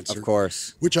throat cancer. Of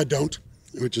course. Which I don't,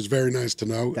 which is very nice to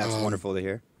know. That's wonderful to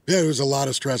hear. Yeah, there was a lot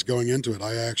of stress going into it.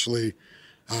 I actually,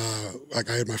 I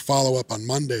had my follow-up on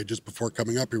Monday just before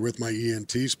coming up here with my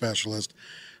ENT specialist.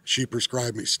 She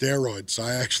prescribed me steroids. So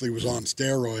I actually was on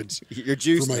steroids You're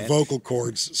juiced, for my man. vocal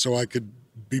cords so I could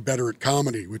be better at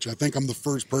comedy, which I think I'm the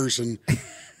first person in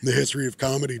the history of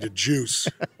comedy to juice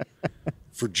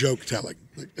for joke telling,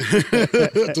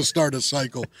 to start a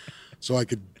cycle so I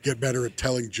could get better at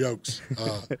telling jokes.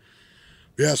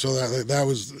 Yeah, so that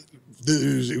was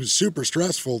it was super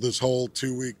stressful, this whole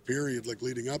 2-week period,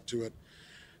 leading up to it.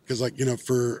 Because,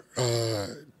 for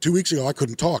 2 weeks ago, I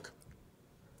couldn't talk.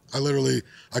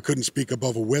 I couldn't speak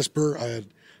above a whisper. I had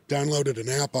downloaded an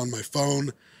app on my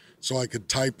phone so I could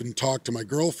type and talk to my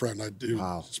girlfriend. I'd do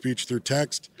speech through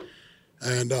text.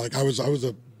 And I was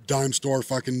a dime store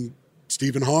fucking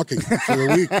Stephen Hawking for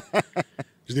a week.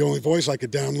 The only voice I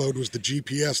could download was the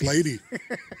GPS lady.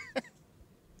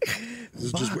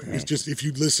 It's just if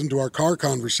you listen to our car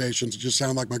conversations, it just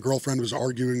sounded like my girlfriend was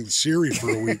arguing with Siri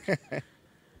for a week.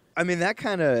 I mean, that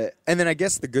kind of, and then I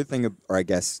guess the good thing, or I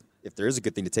guess if there is a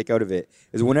good thing to take out of it,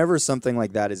 is whenever something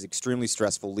like that is extremely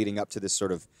stressful leading up to this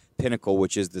sort of pinnacle,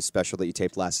 which is the special that you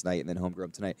taped last night and then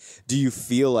Homegrown tonight, do you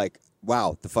feel like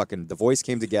wow, the voice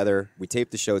came together. We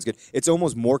taped the show. It's good. It's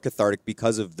almost more cathartic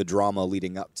because of the drama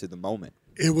leading up to the moment.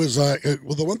 It was well,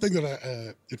 the one thing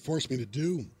that it forced me to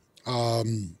do,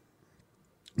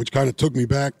 which kind of took me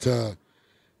back to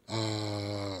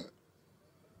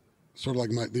sort of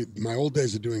like my old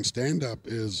days of doing stand up,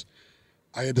 is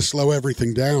I had to slow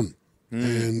everything down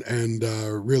and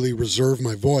really reserve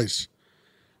my voice,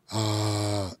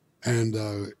 and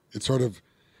it sort of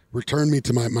returned me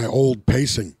to my old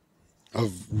pacing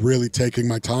of really taking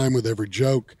my time with every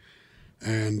joke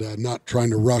and not trying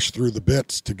to rush through the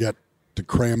bits to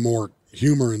cram more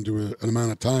humor into an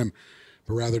amount of time,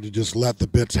 but rather to just let the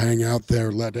bits hang out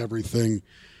there, let everything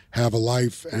have a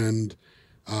life. And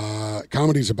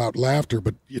comedy's about laughter,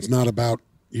 but it's not about,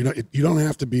 you don't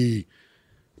have to be,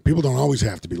 people don't always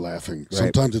have to be laughing. Right.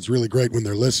 Sometimes it's really great when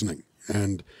they're listening.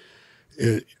 And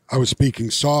I was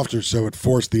speaking softer, so it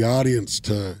forced the audience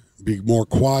to be more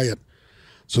quiet.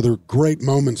 So there were great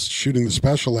moments shooting the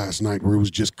special last night where it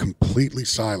was just completely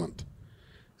silent.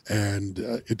 And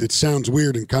it sounds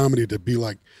weird in comedy to be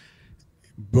like,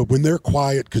 but when they're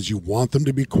quiet because you want them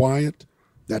to be quiet,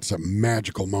 that's a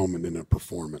magical moment in a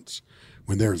performance.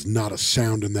 When there is not a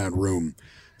sound in that room,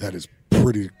 that is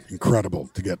pretty incredible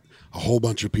to get a whole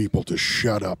bunch of people to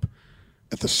shut up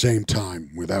at the same time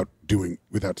without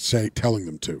telling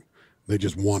them to. They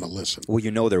just want to listen.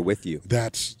 Well, they're with you.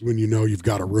 That's when you know you've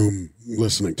got a room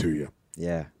listening to you.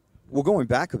 Yeah. Well, going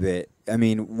back a bit, I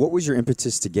mean, what was your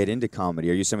impetus to get into comedy?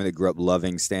 Are you someone that grew up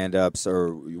loving stand-ups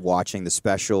or watching the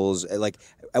specials? Like,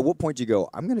 at what point do you go,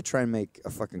 I'm going to try and make a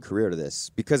fucking career to this?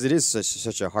 Because it is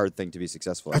such a hard thing to be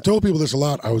successful at. I told people this a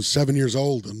lot. I was 7 years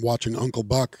old and watching Uncle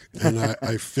Buck, and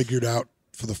I figured out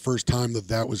for the first time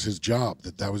that was his job,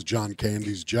 that was John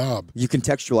Candy's job. You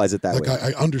contextualize it that way.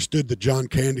 I understood that John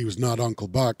Candy was not Uncle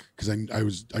Buck because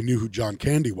I knew who John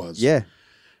Candy was. Yeah.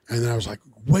 And then I was like,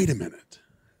 wait a minute.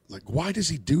 Like, why does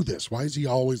he do this? Why is he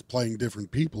always playing different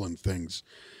people and things?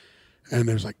 And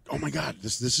I was like, oh my God,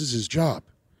 this is his job.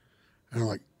 And I'm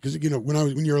like, because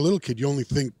when you're a little kid, you only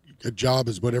think a job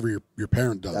is whatever your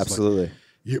parent does. Absolutely.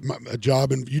 Like, a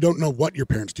job, and you don't know what your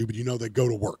parents do, but you know they go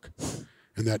to work,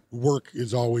 and that work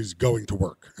is always going to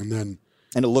work, and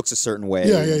it looks a certain way.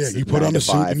 Yeah. You put on a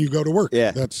suit and you go to work.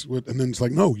 Yeah. That's what. And then it's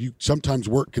like, no, sometimes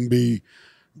work can be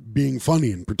being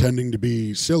funny and pretending to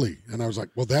be silly. And I was like,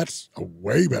 well, that's a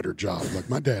way better job. Like,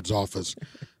 my dad's office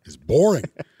is boring.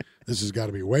 This has got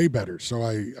to be way better. So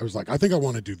I was like, I think I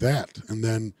want to do that. And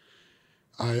then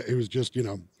it was just,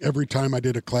 every time I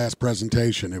did a class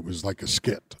presentation, it was like a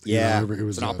skit. Yeah. It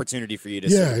was an opportunity for you to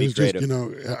it be was creative.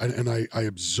 just, and I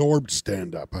absorbed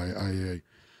stand-up. I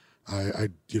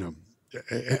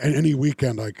any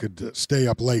weekend I could stay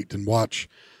up late and watch,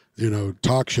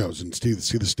 talk shows and see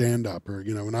the stand-up. Or,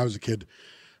 when I was a kid,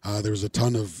 there was a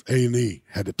ton of A&E,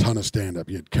 had a ton of stand-up.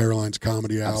 You had Caroline's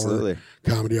Comedy Hour, Absolutely.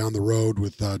 Comedy on the Road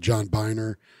with John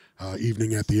Biner,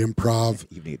 Evening at the Improv.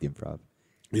 Evening at the Improv.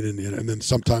 And then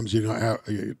sometimes,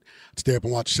 I'd stay up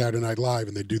and watch Saturday Night Live,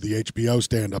 and they'd do the HBO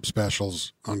stand-up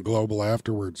specials on Global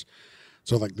afterwards.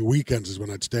 So, like, the weekends is when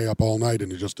I'd stay up all night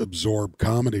and just absorb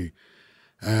comedy.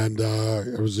 And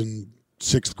I was in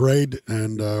 6th grade,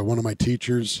 and one of my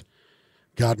teachers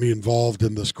got me involved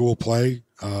in the school play.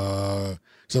 So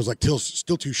I was like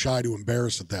still too shy to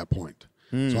embarrass at that point.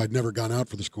 So I'd never gone out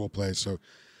for the school play. So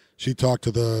she talked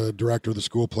to the director of the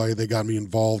school play. They got me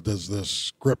involved as the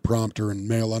script prompter and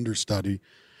male understudy.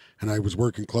 And I was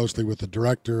working closely with the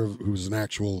director, who was an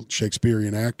actual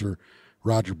Shakespearean actor,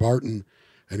 Roger Barton.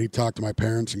 And he talked to my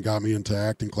parents and got me into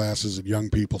acting classes at Young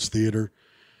People's Theater.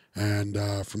 And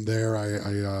from there,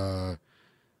 I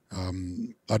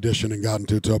auditioned and got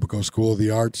into Etobicoke School of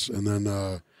the Arts. And then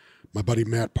my buddy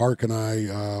Matt Park and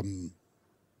I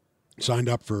signed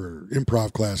up for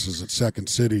improv classes at Second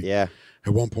City. Yeah.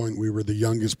 At one point, we were the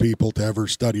youngest people to ever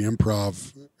study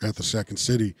improv at the Second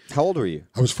City. How old were you?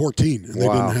 I was 14, and they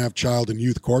Wow. didn't have child and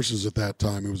youth courses at that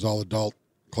time. It was all adult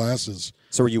classes.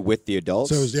 So were you with the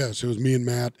adults? So it was me and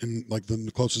Matt, and like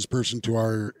the closest person to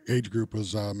our age group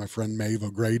was my friend Maeve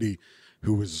O'Grady,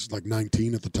 who was like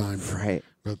 19 at the time. Right.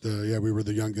 But we were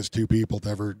the youngest two people to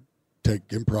ever take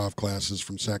improv classes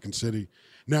from Second City.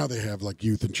 Now they have like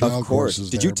youth and child Of course.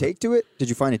 courses. Did you there, take to it? Did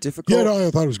you find it difficult? Yeah, no,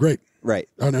 I thought it was great. Right.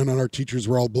 And our teachers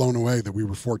were all blown away that we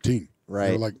were 14. They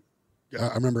Right. were like,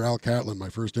 I remember Al Catlin, my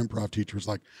first improv teacher, was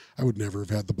like, I would never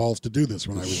have had the balls to do this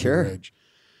when I was Sure. your age.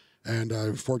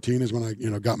 And 14 is when I,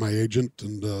 got my agent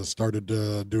and started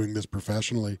doing this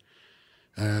professionally.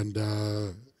 And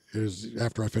it was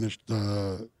after I finished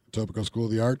Etobicoke School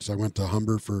of the Arts, I went to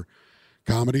Humber for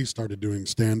comedy, started doing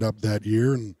stand-up that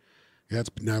year. And yeah, it's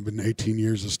now been 18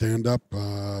 years of stand-up.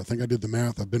 I think I did the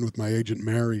math. I've been with my agent,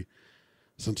 Mary,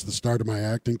 since the start of my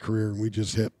acting career, and we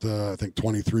just hit I think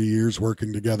 23 years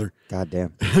working together. God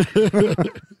damn.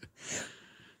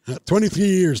 23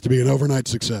 years to be an overnight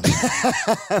success.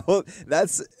 Well,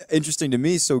 that's interesting to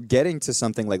me. So getting to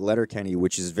something like Letterkenny,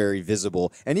 which is very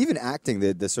visible, and even acting,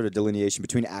 the sort of delineation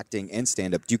between acting and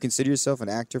stand-up, do you consider yourself an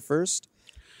actor first?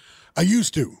 I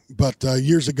used to, but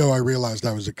years ago I realized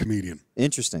I was a comedian.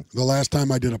 Interesting. The last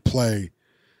time I did a play,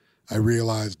 I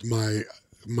realized my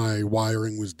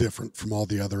wiring was different from all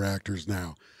the other actors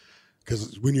now.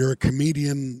 Because when you're a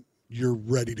comedian, you're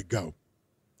ready to go.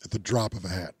 At the drop of a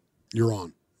hat, you're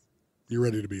on. You're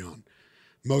ready to be on.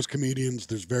 Most comedians,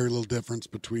 there's very little difference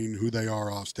between who they are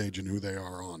off stage and who they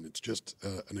are on. It's just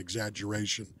an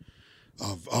exaggeration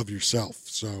of yourself.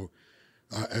 So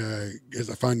as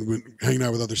I find when hanging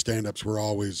out with other stand-ups, we're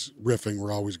always riffing,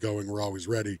 we're always going, we're always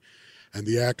ready. And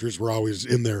the actors were always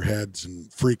in their heads and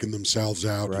freaking themselves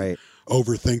out, Right. and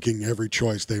overthinking every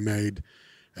choice they made.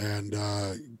 And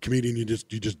comedian, you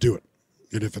just do it.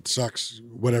 And if it sucks,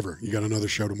 whatever, you got another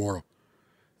show tomorrow.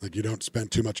 Like, you don't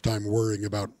spend too much time worrying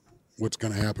about what's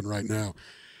going to happen right now.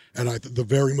 And the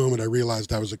very moment I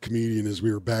realized I was a comedian is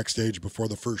we were backstage before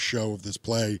the first show of this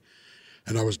play,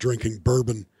 and I was drinking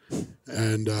bourbon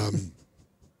and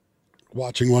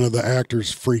watching one of the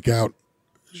actors freak out.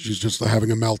 She's just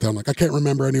having a meltdown. Like, I can't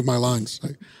remember any of my lines. I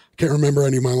can't remember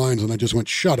any of my lines. And I just went,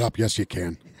 shut up. Yes, you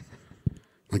can.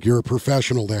 Like, you're a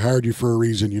professional. They hired you for a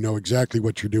reason. You know exactly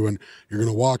what you're doing. You're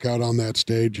going to walk out on that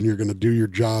stage and you're going to do your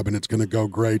job and it's going to go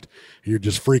great. You're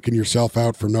just freaking yourself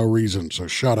out for no reason. So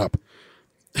shut up.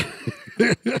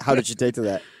 How did you take to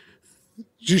that?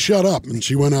 She shut up and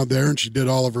she went out there and she did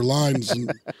all of her lines.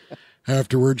 And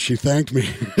afterwards she thanked me.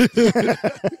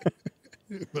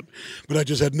 But I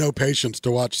just had no patience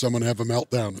to watch someone have a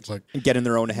meltdown. It's like, Get in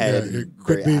their own head. yeah, and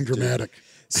quit very being active. dramatic.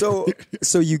 So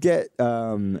you get.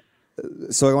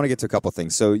 So I want to get to a couple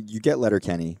things. So you get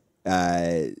Letterkenny.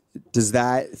 Does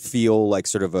that feel like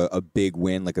sort of a big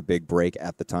win, like a big break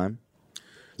at the time?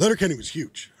 Letterkenny was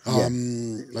huge. Yeah.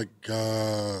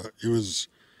 It was.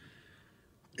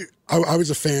 I was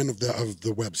a fan of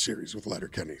the web series with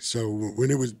Letterkenny. So when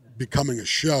it was becoming a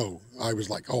show, I was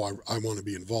like, oh, I want to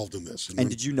be involved in this. And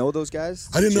did you know those guys?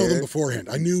 I didn't know them Jared? beforehand.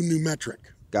 I knew New Metric.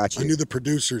 Gotcha. I knew the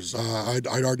producers. I'd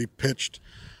already pitched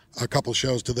a couple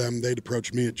shows to them. They'd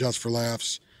approached me at Just for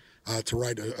Laughs to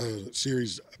write a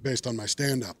series based on my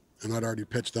stand-up, and I'd already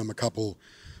pitched them a couple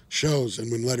shows.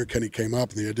 And when Letterkenny came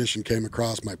up and the audition came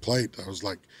across my plate, I was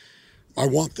like, I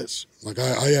want this. Like,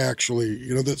 I actually,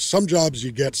 some jobs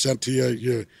you get sent to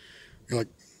you're like,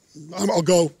 I'll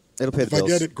go. It'll pay the If I bills.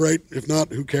 get it, great. If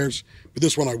not, who cares? But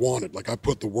this one I wanted. Like, I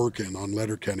put the work in on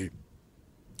Letterkenny.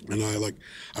 And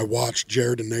I watched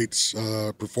Jared and Nate's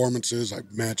performances. I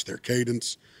matched their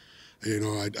cadence.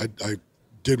 I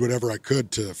did whatever I could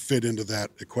to fit into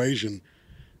that equation.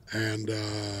 And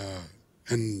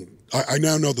I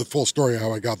now know the full story of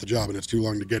how I got the job, and it's too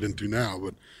long to get into now.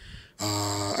 But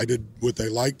I did what they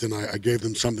liked, and I gave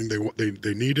them something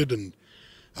they needed, and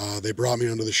they brought me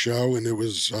onto the show. And it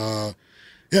was,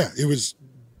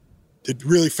 it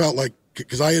really felt like,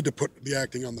 because I had to put the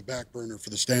acting on the back burner for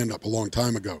the stand-up a long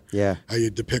time ago. Yeah. I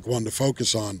had to pick one to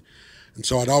focus on. And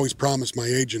so I'd always promised my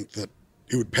agent that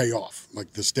it would pay off.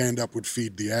 Like, the stand-up would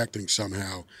feed the acting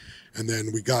somehow. And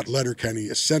then we got Letterkenny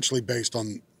essentially based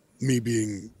on me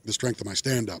being the strength of my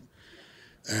stand-up.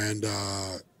 And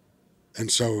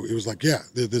so it was like, yeah,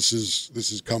 this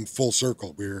has come full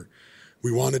circle.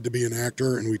 We wanted to be an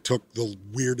actor, and we took the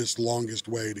weirdest, longest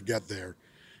way to get there.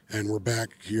 And we're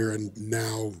back here, and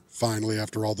now, finally,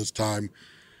 after all this time,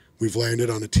 we've landed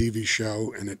on a TV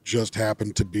show, and it just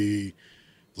happened to be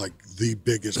like the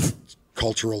biggest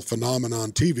cultural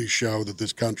phenomenon TV show that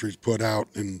this country's put out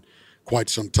in quite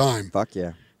some time. Fuck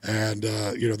yeah. And,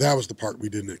 that was the part we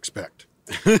didn't expect.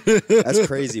 That's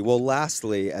crazy. Well,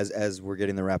 lastly, as we're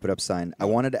getting the wrap it up sign, I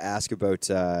wanted to ask about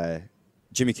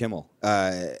Jimmy Kimmel,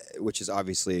 which is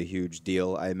obviously a huge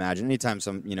deal. I imagine anytime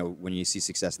when you see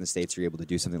success in the States, you're able to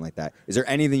do something like that. Is there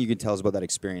anything you can tell us about that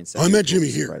experience? I met Jimmy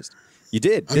here. Surprised? You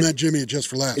did? I met Jimmy at Just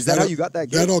for Laughs. Is that how you got that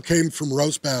gig? That all came from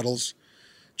roast battles.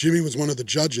 Jimmy was one of the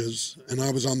judges, and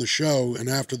I was on the show. And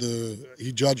after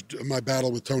he judged my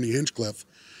battle with Tony Hinchcliffe.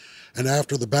 And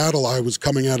after the battle, I was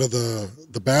coming out of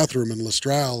the bathroom in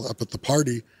Lestral up at the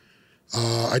party.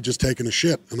 I'd just taken a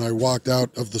shit, and I walked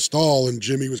out of the stall, and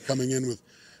Jimmy was coming in with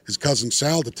his cousin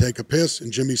Sal to take a piss,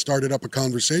 and Jimmy started up a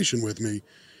conversation with me.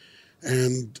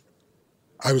 And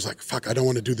I was like, fuck, I don't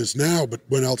want to do this now, but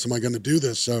when else am I going to do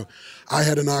this? So I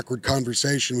had an awkward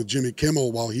conversation with Jimmy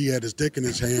Kimmel while he had his dick in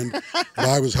his hand, and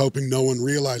I was hoping no one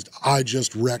realized I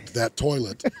just wrecked that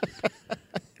toilet.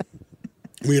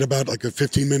 we had about like a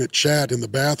 15-minute chat in the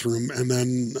bathroom, and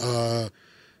then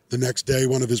the next day,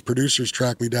 one of his producers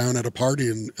tracked me down at a party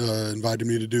and invited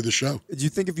me to do the show. Do you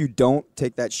think if you don't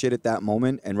take that shit at that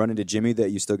moment and run into Jimmy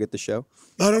that you still get the show?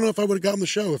 I don't know if I would have gotten the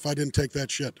show if I didn't take that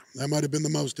shit. That might have been the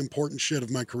most important shit of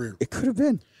my career. It could have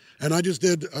been. And I just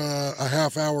did a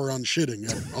half hour on shitting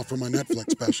for my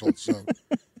Netflix special, so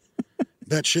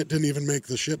that shit didn't even make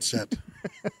the shit set.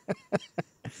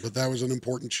 But that was an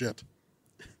important shit.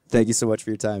 Thank you so much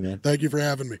for your time, man. Thank you for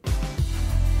having me.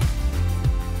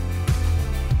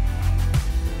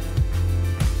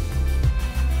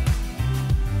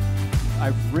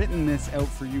 I've written this out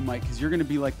for you, Mike, because you're going to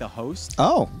be like the host.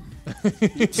 Oh,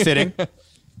 fitting.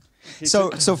 So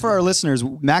for our listeners,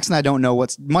 Max and I don't know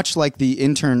what's much like the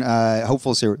intern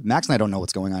hopefuls here. Max and I don't know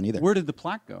what's going on either. Where did the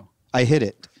plaque go? I hid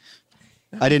it.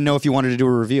 I didn't know if you wanted to do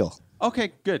a reveal.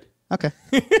 Okay, good. Okay.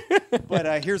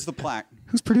 But here's the plaque.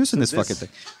 Who's producing this this- fucking thing?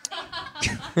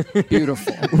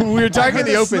 Beautiful. We were talking in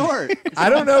the a open. snort. I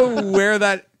don't know where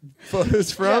that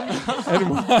photo's from and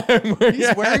why I'm wearing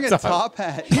He's wearing a hat on. top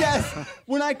hat. Yes.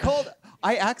 When I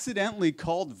accidentally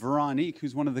called Veronique,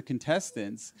 who's one of the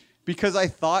contestants, because I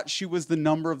thought she was the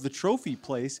number of the trophy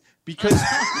place because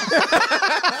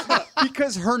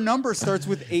her number starts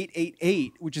with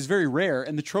 888, which is very rare,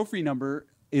 and the trophy number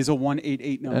is a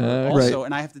 188 number also, right.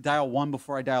 and I have to dial 1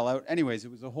 before I dial out. Anyways,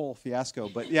 it was a whole fiasco,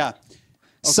 but yeah.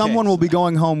 Okay, Someone will so- be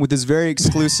going home with this very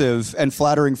exclusive and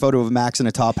flattering photo of Max in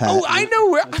a top hat. Oh, I know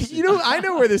where. I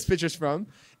know where this picture's from.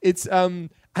 It's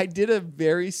I did a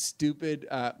very stupid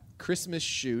Christmas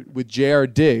shoot with J.R.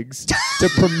 Diggs to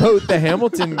promote the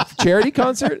Hamilton charity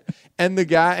concert, and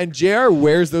J.R.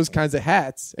 wears those kinds of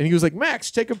hats, and he was like, "Max,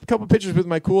 take a couple pictures with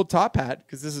my cool top hat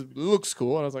because looks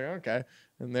cool." And I was like, "Okay,"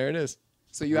 and there it is.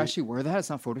 So you actually wore that? It's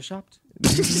not photoshopped?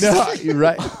 No, you're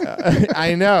right.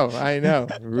 I know.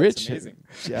 Rich, amazing.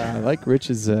 Yeah, I like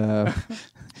Rich's.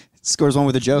 Scores one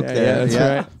with a joke Yeah, there. yeah, that's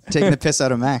right. Taking the piss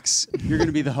out of Max. You're going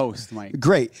to be the host, Mike.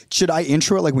 Great. Should I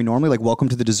intro it like we normally, like welcome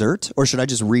to the dessert? Or should I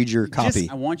just read your copy?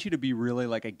 I want you to be really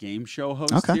like a game show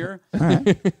host Okay. here. All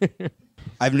right.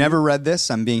 I've never read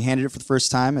this. I'm being handed it for the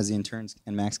first time, as the interns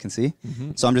and Max can see.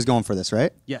 So I'm just going for this,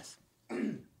 right? Yes.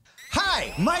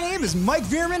 Hi, my name is Mike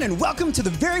Veerman, and welcome to the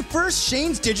very first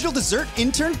Shane's Digital Dessert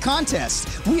Intern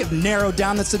Contest. We have narrowed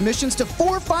down the submissions to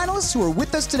 4 finalists who are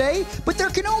with us today, but there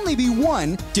can only be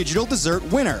one digital dessert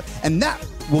winner, and that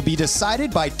will be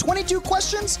decided by 22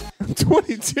 questions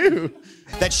 22.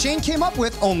 that Shane came up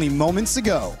with only moments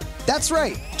ago. That's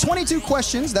right, 22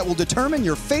 questions that will determine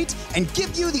your fate and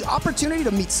give you the opportunity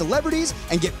to meet celebrities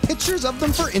and get pictures of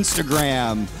them for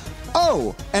Instagram.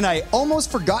 Oh, and I almost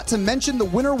forgot to mention the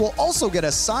winner will also get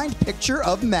a signed picture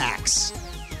of Max.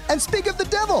 And speak of the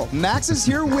devil, Max is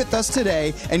here with us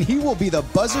today, and he will be the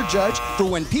buzzer judge for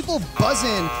when people buzz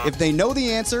in if they know the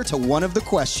answer to one of the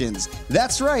questions.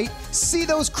 That's right. See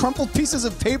those crumpled pieces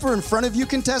of paper in front of you,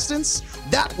 contestants?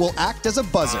 That will act as a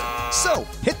buzzer. So,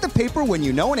 hit the paper when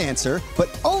you know an answer,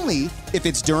 but only if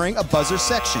it's during a buzzer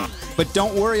section. But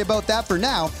don't worry about that for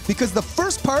now, because the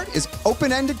first part is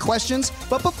open-ended questions,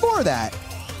 but before that,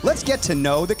 let's get to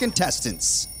know the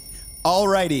contestants.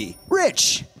 Alrighty,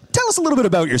 Rich, tell us a little bit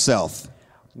about yourself.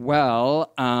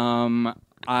 Well, I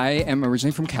am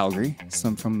originally from Calgary, so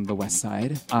I'm from the west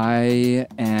side. I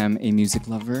am a music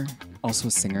lover, also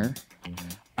a singer,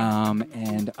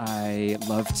 and I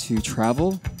love to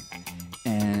travel,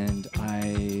 and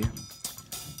I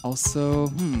also,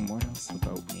 what else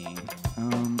about me?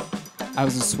 I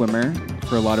was a swimmer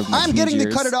for a lot of my I'm getting teenage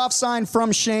the cut years. it off sign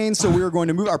from Shane, so we are going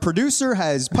to move. Our producer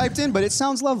has piped in, but it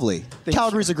sounds lovely.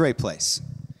 Calgary's a great place.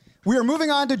 We are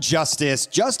moving on to Justice.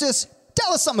 Justice,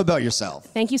 tell us something about yourself.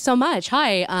 Thank you so much.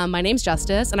 Hi, my name's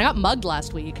Justice, and I got mugged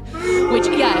last week, which,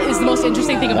 is the most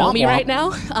interesting thing about me right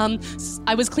now.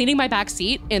 I was cleaning my back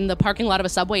seat in the parking lot of a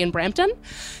Subway in Brampton,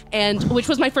 and which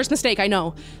was my first mistake, I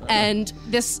know. And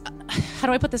this, how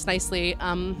do I put this nicely?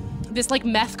 This like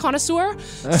meth connoisseur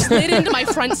slid into my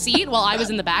front seat while I was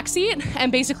in the back seat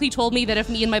and basically told me that if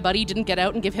me and my buddy didn't get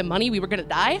out and give him money, we were gonna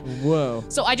die. Whoa.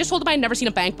 So I just told him I'd never seen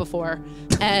a bank before.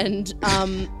 And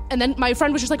then my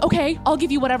friend was just like, okay, I'll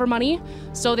give you whatever money.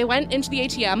 So they went into the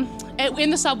ATM in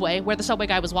the Subway where the Subway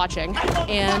guy was watching.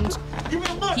 And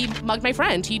he mugged my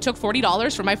friend. He took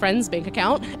 $40 from my friend's bank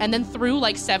account and then threw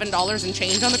like $7 in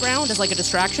change on the ground as like a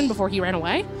distraction before he ran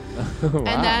away.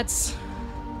 And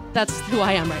that's who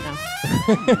I am right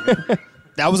now.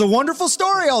 That was a wonderful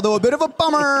story, although a bit of a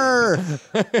bummer.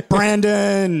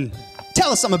 Brandon,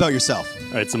 tell us something about yourself.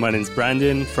 All right, so my name's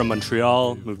Brandon from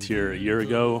Montreal. Moved here a year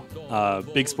ago.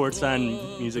 Big sports fan,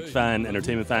 music fan,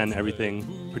 entertainment fan,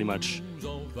 everything pretty much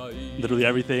Literally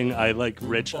everything. I like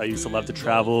rich. I used to love to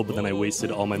travel, but then I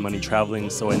wasted all my money traveling,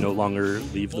 so I no longer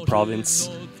leave the province.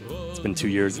 It's been 2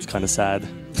 years. It's kind of sad.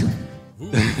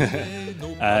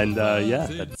 And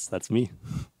yeah, that's me.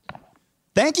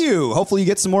 Thank you. Hopefully you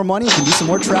get some more money and can do some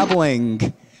more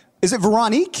traveling. Is it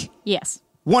Veronique? Yes.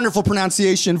 Wonderful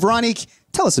pronunciation. Veronique,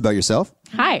 tell us about yourself.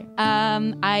 Hi.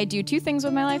 I do two things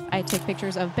with my life. I take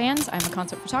pictures of bands. I'm a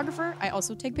concept photographer. I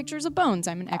also take pictures of bones.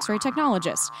 I'm an X-ray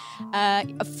technologist.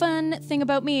 A fun thing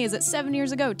about me is that 7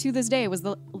 years ago, to this day, was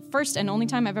the first and only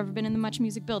time I've ever been in the Much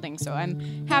Music building. So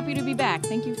I'm happy to be back.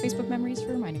 Thank you, Facebook Memories, for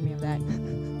reminding me of that.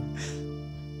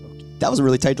 That was a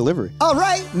really tight delivery. All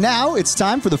right, now it's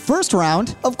time for the first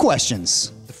round of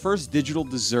questions. The first digital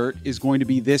dessert is going to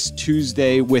be this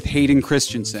Tuesday with Hayden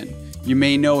Christensen. You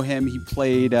may know him. He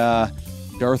played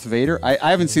Darth Vader.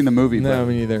 I haven't seen the movie. No, but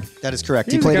me neither. That is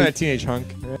correct. He He was played kind it. of teenage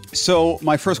hunk. Right? So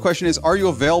my first question is, are you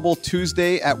available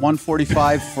Tuesday at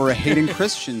 1:45 for a Hayden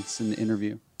Christensen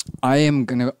interview? I am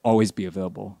going to always be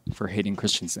available for Hayden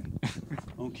Christensen.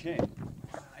 Okay.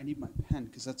 I need my pen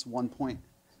because that's 1 point.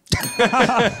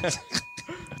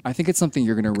 I think it's something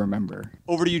you're going to remember.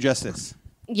 Over to you, Justice.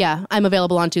 Yeah, I'm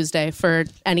available on Tuesday for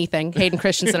anything, Hayden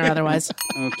Christensen or otherwise.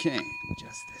 Okay.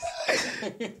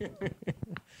 Justice.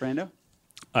 Brando?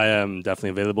 I am definitely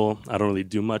available. I don't really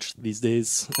do much these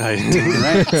days. Right.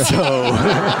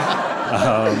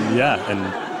 Yeah, and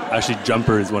actually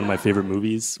Jumper is one of my favorite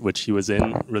movies, which he was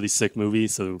in. Really sick movie,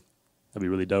 so that'd be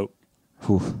really dope.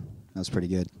 Whew, that was pretty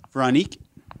good. Veronique?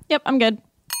 Yep, I'm good.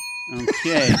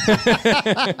 Okay.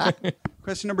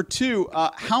 Question number 2.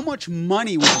 How much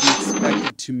money would you be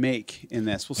expected to make in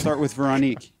this? We'll start with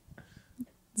Veronique.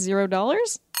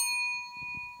 $0?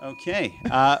 Okay.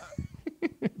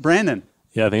 Brandon?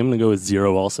 Yeah, I think I'm going to go with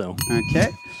 0 also. Okay.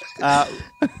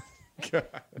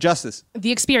 Justice?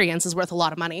 The experience is worth a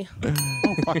lot of money. Oh,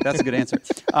 fuck, that's a good answer.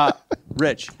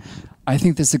 Rich? I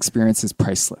think this experience is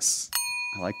priceless.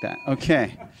 I like that.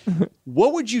 Okay.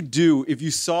 What would you do if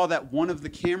you saw that one of the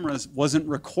cameras wasn't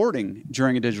recording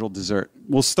during a digital dessert?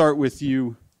 We'll start with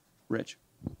you, Rich.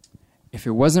 If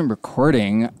it wasn't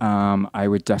recording, I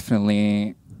would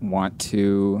definitely want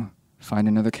to find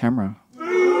another camera.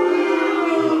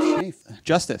 Okay.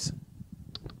 Justice.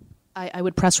 I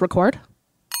would press record.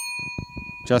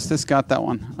 Justice got that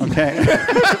one. Okay.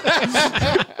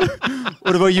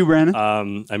 What about you, Brandon?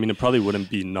 I mean, it probably wouldn't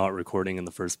be not recording in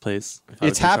the first place. if I It's was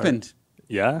in charge. happened.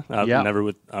 Yeah? Yeah. Never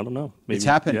would, I don't know. Maybe. It's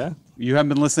happened. Yeah? You haven't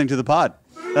been listening to the pod.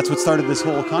 That's what started this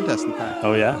whole contest, in fact.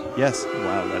 Oh, yeah? Yes.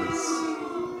 Wow, that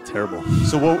is terrible.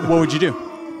 So what would you do?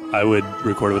 I would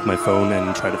record it with my phone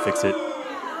and try to fix it.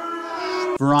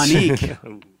 Veronique.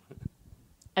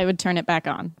 I would turn it back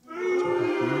on.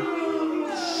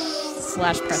 /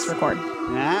 press record.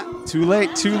 Too late.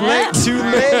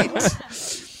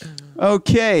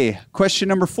 Okay, question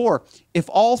number 4. If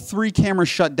all 3 cameras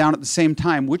shut down at the same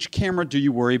time, which camera do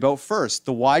you worry about first?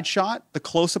 The wide shot, the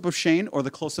close-up of Shane, or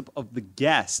the close-up of the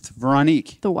guest?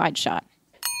 Veronique. The wide shot.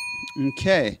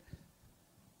 Okay.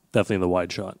 Definitely the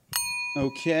wide shot.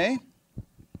 Okay.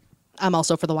 I'm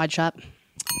also for the wide shot.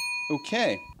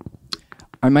 Okay.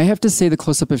 I might have to say the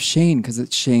close-up of Shane because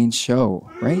it's Shane's show,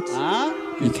 right?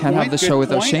 You can't have the show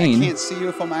without Shane. I can't see you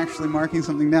if I'm actually marking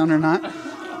something down or not.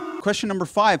 Question number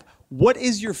 5. What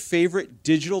is your favorite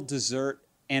digital dessert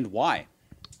and why?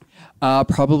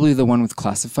 Probably the one with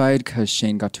Classified because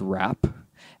Shane got to rap.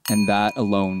 And that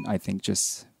alone, I think,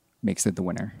 just makes it the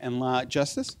winner. And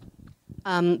Justice?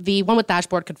 The one with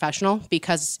Dashboard Confessional,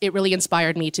 because it really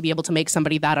inspired me to be able to make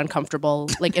somebody that uncomfortable,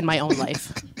 like in my own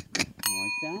life. I like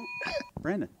that.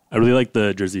 Brandon? I really like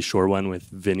the Jersey Shore one with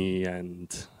Vinny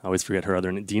and I always forget her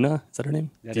other name. Dina? Is that her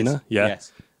name? That Dina? is. Yeah.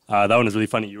 Yes. That one is really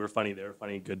funny. You were funny. They were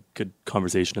funny. Good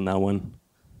conversation in that one.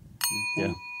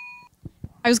 Yeah.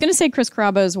 I was going to say Chris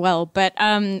Carrabba as well, but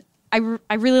I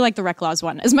really like the Rec Laws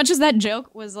one. As much as that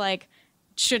joke was like,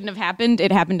 shouldn't have happened,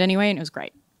 it happened anyway, and it was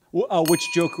great. Which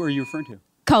joke were you referring to?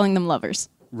 Calling them lovers.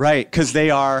 Right, because they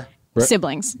are...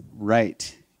 Siblings.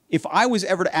 Right. If I was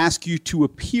ever to ask you to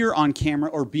appear on camera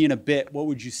or be in a bit, what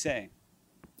would you say?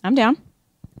 I'm down.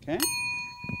 Okay.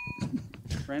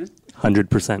 Brandon?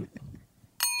 100%.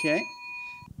 Okay.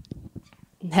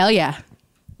 Hell yeah.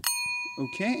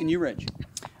 Okay, and you, Rich?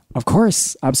 Of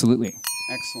course, absolutely.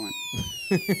 Excellent.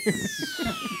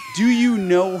 Do you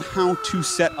know how to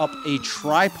set up a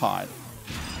tripod?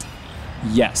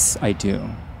 Yes, I do.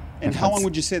 And how long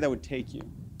would you say that would take you?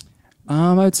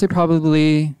 I would say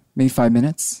probably maybe 5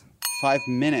 minutes. 5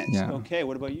 minutes. Yeah. Okay,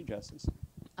 what about you, Justice?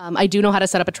 I do know how to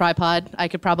set up a tripod. I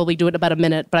could probably do it in about a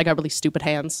minute, but I got really stupid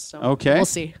hands. So Okay. We'll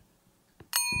see.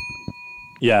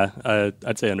 Yeah,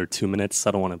 I'd say under 2 minutes.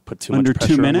 I don't want to put too Under much 2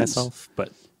 pressure on minutes? myself,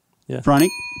 but Yeah.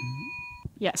 Veronique?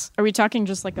 Yes. Are we talking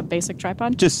just like a basic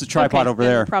tripod? Just a tripod Okay, over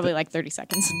then there. Probably like 30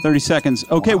 seconds. 30 seconds.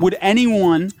 Okay, would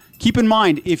anyone keep in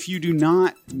mind if you do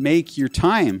not make your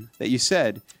time that you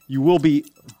said, you will be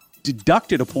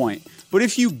deducted a point. But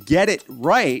if you get it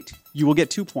right, you will get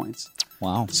 2 points.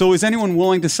 Wow. So is anyone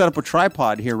willing to set up a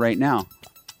tripod here right now?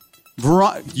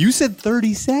 You said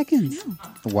 30 seconds.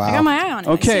 Wow. I got my eye on it.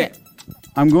 I see Okay. it.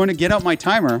 I'm going to get out my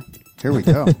timer. Here we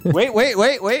go.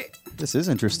 Wait. This is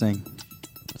interesting.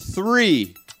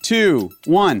 3, 2,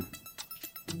 1.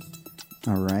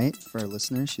 All right. For our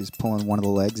listeners, she's pulling one of the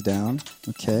legs down.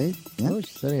 Okay. Yeah. Oh,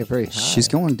 she's setting it very high. She's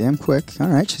going damn quick. All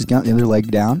right. She's got the other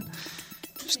leg down.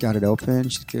 She's got it open.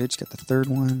 She's good. She's got the third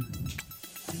one.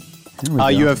 Here we go.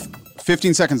 You have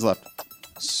 15 seconds left.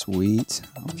 Sweet.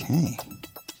 Okay.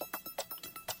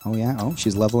 Oh yeah. Oh,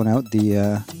 she's leveling out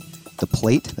the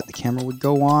plate that the camera would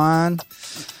go on.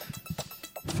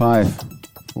 5,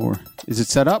 4. Is it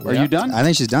set up? Are you done? I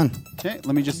think she's done. Okay,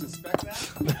 let me just inspect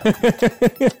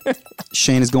that.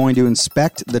 Shane is going to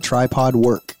inspect the tripod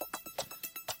work.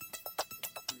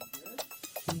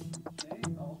 Okay,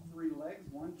 all 3 legs.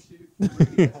 1, 2,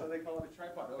 3. That's how they call it a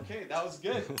tripod. Okay, that was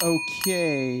good.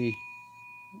 Okay.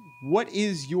 What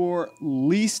is your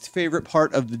least favorite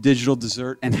part of the digital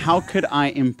dessert, and how could I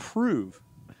improve?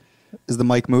 Is the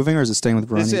mic moving or is it staying with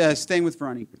This Veronique? staying with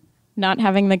Veronique. Not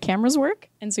having the cameras work,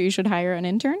 and so you should hire an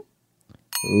intern.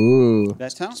 Ooh.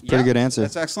 That sounds pretty good answer.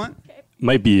 That's excellent.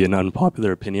 Might be an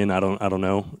unpopular opinion. I don't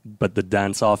know. But the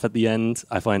dance off at the end,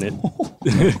 I find it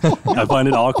I find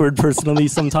it awkward personally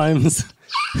sometimes.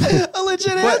 A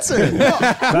legit answer. You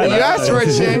asked for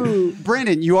it, Shane.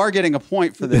 Brandon, you are getting a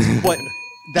point for this, but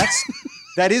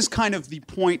that is kind of the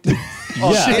point.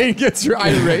 Shane gets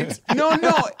irate. No,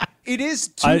 it is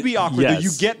to be awkward. Though.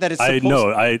 You get that it's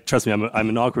supposed I trust me. I'm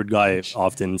an awkward guy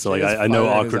often, so like I know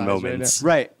fire in his awkward eyes right moments.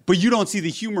 right, but you don't see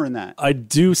the humor in that. I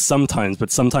do sometimes,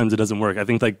 but sometimes it doesn't work. I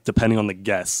think like depending on the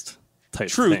guest type.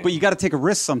 True, thing. but you got to take a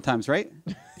risk sometimes, right?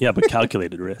 Yeah, but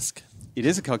calculated risk. It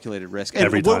is a calculated risk.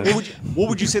 Every time. What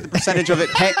would you say the percentage of it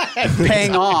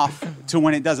paying off to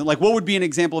when it doesn't? Like, what would be an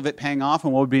example of it paying off,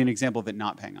 and what would be an example of it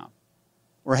not paying off?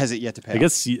 Or has it yet to pay I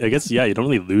guess yeah, you don't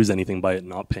really lose anything by it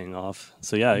not paying off.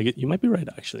 So yeah, you might be right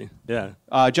actually. Yeah.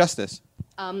 Justice.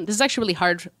 This is actually really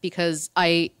hard because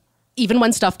even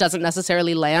when stuff doesn't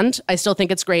necessarily land, I still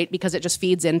think it's great because it just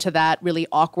feeds into that really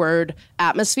awkward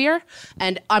atmosphere.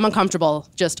 And I'm uncomfortable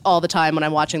just all the time when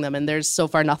I'm watching them. And there's so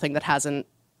far nothing that hasn't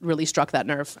really struck that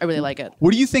nerve. I really like it.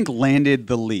 What do you think landed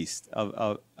the least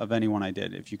of anyone I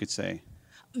did, if you could say?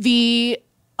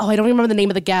 I don't remember the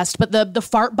name of the guest, but the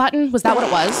fart button, was that what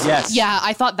it was? Yes. Yeah,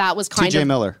 I thought that was kind of... TJ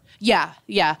Miller. Yeah.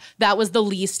 That was the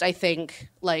least, I think,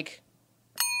 like,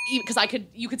 because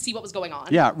you could see what was going on.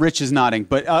 Yeah, Rich is nodding.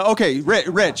 But, okay,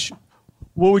 Rich,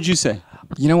 what would you say?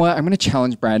 You know what? I'm going to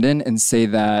challenge Brandon and say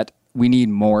that we need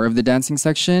more of the dancing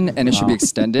section and it should be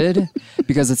extended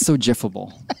because it's so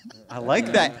gifable. I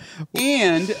like that.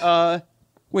 And...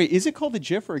 wait, is it called a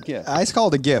GIF or a GIF? I call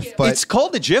it a GIF, but It's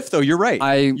called a GIF, though. You're right.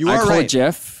 You I are call right. it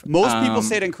GIF. Most people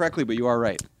say it incorrectly, but you are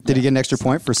right. did he get an extra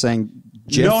point for saying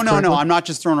GIF? No. correctly? I'm not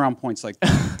just throwing around points like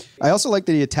that. I also like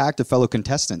that he attacked a fellow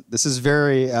contestant. This is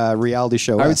very reality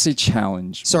show. I would say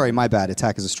challenge. Sorry, my bad.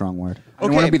 Attack is a strong word. I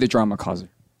don't want to be the drama causer.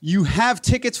 You have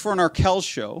tickets for an Arkell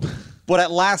show, but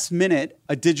at last minute,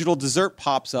 a digital dessert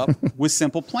pops up with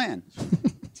Simple Plan.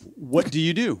 What do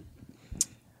you do?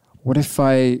 What if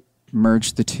I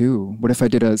merged the two? What if I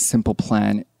did a Simple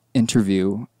Plan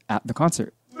interview at the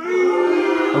concert?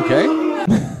 Okay.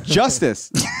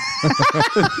 Justice.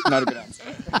 Not a good answer.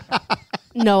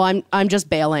 No, I'm just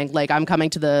bailing. Like, I'm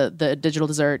coming to the digital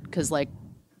dessert because, like,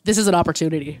 this is an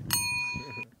opportunity.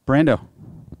 Brando.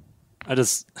 I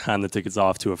just hand the tickets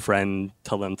off to a friend,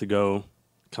 tell them to go,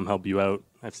 come help you out.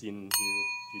 I've seen you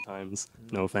a few times.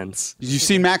 No offense. You've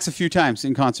seen Max a few times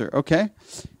in concert. Okay.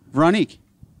 Veronique.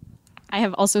 I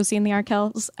have also seen the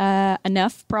Arkells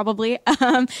enough, probably.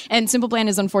 And Simple Plan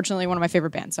is unfortunately one of my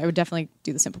favorite bands, so I would definitely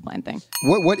do the Simple Plan thing.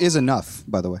 What is enough,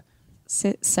 by the way?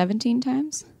 17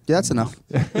 times? Yeah, that's enough.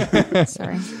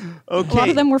 Sorry. Okay. A lot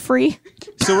of them were free.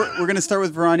 So we're going to start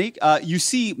with Veronique. You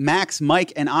see Max,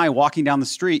 Mike, and I walking down the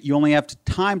street. You only have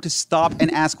time to stop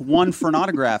and ask one for an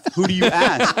autograph. Who do you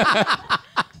ask?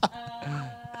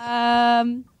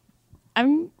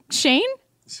 I'm Shane?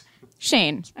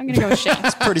 Shane. I'm going to go with Shane.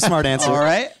 Pretty smart answer. All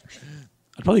right.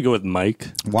 I'd probably go with Mike.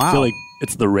 Wow. I feel like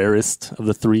it's the rarest of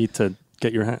the three to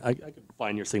get your hand. I could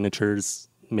find your signatures.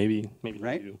 Maybe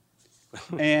Right. you.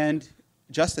 And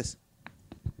Justice.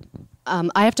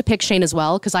 I have to pick Shane as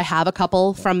well because I have a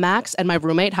couple from Max, and my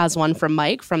roommate has one from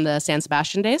Mike from the San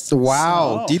Sebastian days.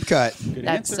 Wow, Oh. deep cut. Good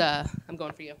That's answer. I'm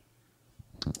going for you.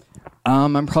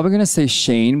 I'm probably gonna say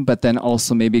Shane, but then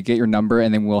also maybe get your number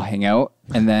and then we'll hang out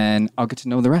and then I'll get to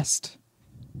know the rest.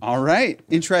 All right.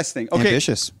 Interesting. Okay.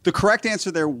 Ambitious. The correct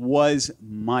answer there was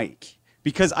Mike.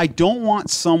 Because I don't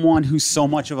want someone who's so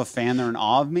much of a fan they're in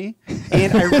awe of me.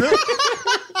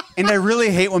 And I really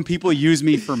hate when people use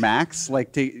me for Max.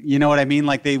 Like, you know what I mean?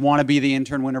 Like they want to be the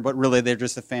intern winner, but really they're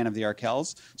just a fan of the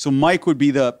Arkells. So Mike would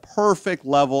be the perfect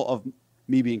level of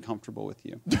me being comfortable with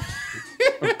you.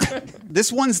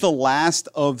 This one's the last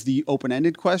of the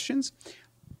open-ended questions.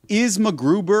 Is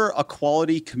MacGruber a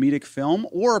quality comedic film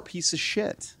or a piece of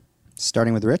shit?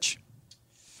 Starting with Rich.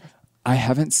 I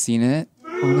haven't seen it,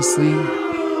 honestly.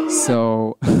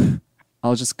 So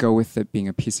I'll just go with it being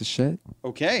a piece of shit.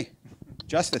 Okay.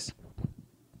 Justice.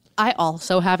 I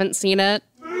also haven't seen it,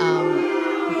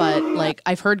 but like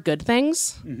I've heard good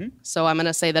things, so I'm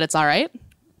gonna say that it's all right.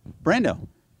 Brando.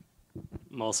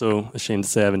 I'm also ashamed to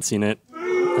say I haven't seen it,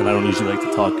 and I don't usually like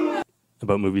to talk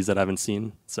about movies that I haven't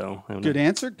seen. So I don't Good know.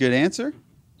 answer. Good answer.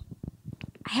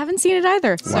 I haven't seen it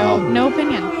either, so no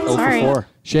opinion. Sorry.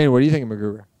 Shane, what do you think of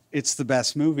MacGruber? It's the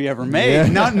best movie ever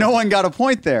made. Yeah. No one got a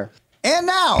point there. And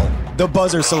now, the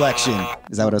buzzer selection.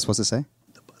 Is that what I was supposed to say?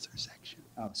 The buzzer section.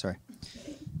 Oh, sorry.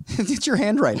 It's your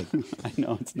handwriting. I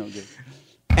know, it's no good.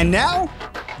 And now,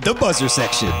 the buzzer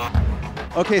section.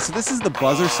 Okay, so this is the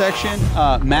buzzer section.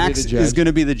 Max the judge. is going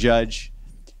to be the judge.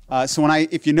 So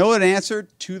if you know an answer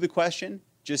to the question,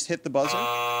 just hit the buzzer.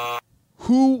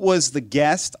 Who was the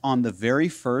guest on the very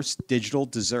first digital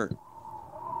dessert?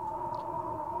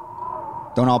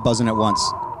 Don't all buzz in at once.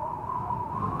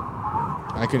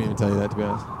 I couldn't even tell you that, to be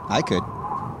honest. I could.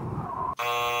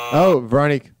 Oh,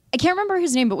 Veronique. I can't remember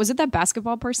his name, but was it that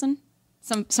basketball person?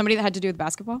 Somebody that had to do with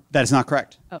basketball? That is not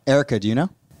correct. Erica, do you know?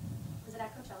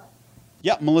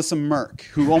 Yeah, Melissa Merck,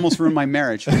 who almost ruined my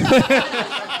marriage.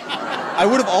 I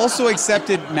would have also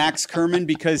accepted Max Kerman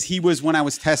because he was when I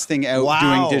was testing out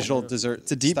Wow. doing digital dessert.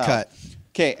 It's a deep style. cut.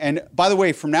 Okay, and by the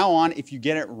way, from now on, if you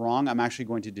get it wrong, I'm actually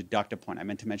going to deduct a point. I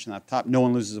meant to mention that at the top. No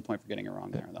one loses a point for getting it wrong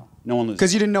there, though. No one loses.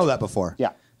 Because you didn't know that before. Yeah.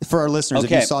 For our listeners, if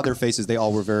Okay. you saw their faces, they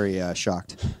all were very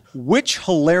shocked. Which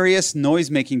hilarious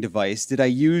noise-making device did I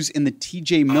use in the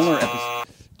T.J. Miller episode?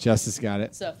 Justice got it.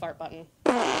 It's a fart button.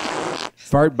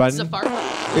 Fart button. It's a fart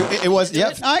button. It was,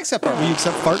 yep. I accept fart You button.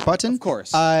 accept fart button? Of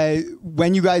course.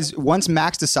 When you guys, once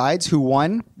Max decides who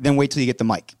won, then wait till you get the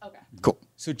mic. Okay. Cool.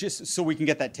 So just so we can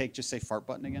get that take, just say fart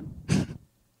button again.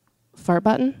 Fart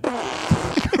button.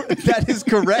 That is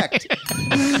correct.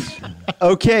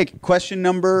 Okay, question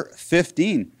number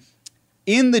 15.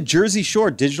 In the Jersey Shore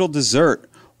digital dessert,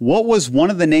 what was one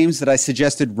of the names that I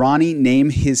suggested Ronnie name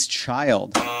his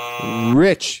child?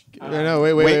 Rich. No,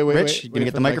 wait. Rich, you gonna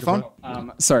get the microphone?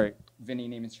 Sorry, Vinny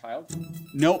name his child?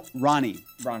 No, Ronnie.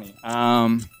 Ronnie.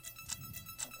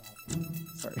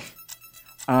 Sorry.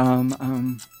 Oh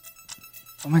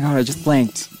my god, I just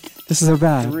blanked. This is so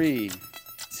bad. 3,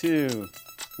 2,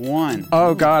 1.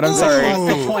 Oh god, I'm sorry.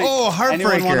 Good point. Anyone want to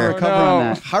heartbreaker. recover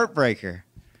on that? Heartbreaker.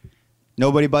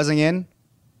 Nobody buzzing in?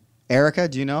 Erica,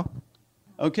 do you know?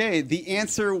 Okay, the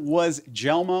answer was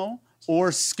Jelmo or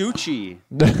Scoochie.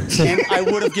 And I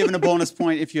would have given a bonus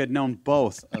point if you had known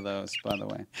both of those, by the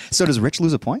way. So does Rich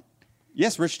lose a point?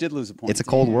 Yes, Rich did lose a point. It's a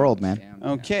cold world, man.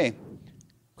 Okay.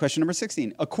 Question number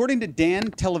 16. According to Dan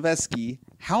Televesky,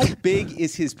 how big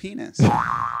is his penis? I'm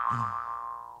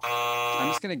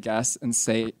just gonna guess and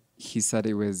say he said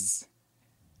it was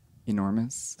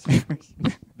enormous.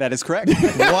 That is correct.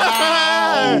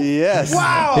 Wow. Yes.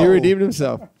 Wow. He redeemed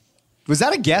himself. Was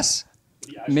that a guess?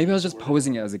 Maybe I was just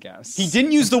posing it as a guess. He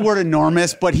didn't use the word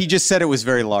enormous, but he just said it was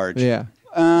very large. Yeah.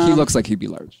 He looks like he'd be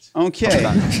large. Okay.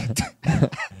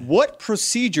 What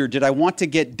procedure did I want to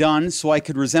get done so I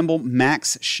could resemble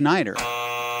Max Schneider?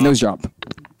 Nose job.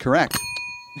 Correct.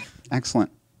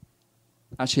 Excellent.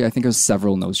 Actually, I think it was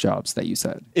several nose jobs that you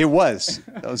said. It was.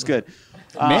 That was good.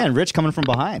 Man, Rich coming from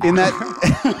behind. In that,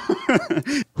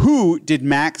 who did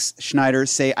Max Schneider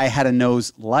say I had a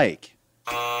nose like?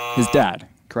 His dad.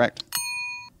 Correct.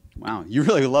 Wow, you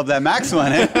really love that Max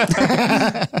one,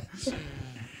 eh?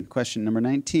 Question number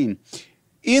 19.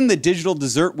 In the digital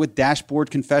dessert with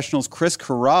dashboard confessionals, Chris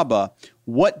Carrabba,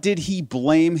 what did he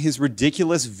blame his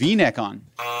ridiculous V-neck on?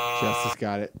 Justice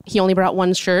got it. He only brought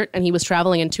one shirt, and he was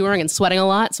traveling and touring and sweating a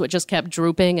lot, so it just kept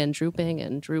drooping and drooping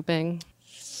and drooping.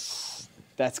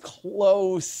 That's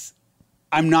close.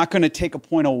 I'm not going to take a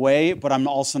point away, but I'm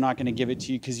also not going to give it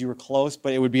to you because you were close,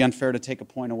 but it would be unfair to take a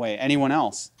point away. Anyone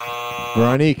else?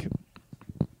 Veronique.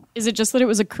 Is it just that it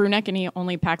was a crew neck and he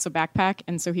only packs a backpack,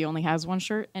 and so he only has one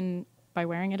shirt, and by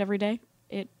wearing it every day,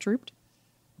 it drooped?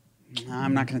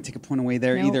 I'm not going to take a point away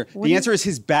there No, either. what The is- answer is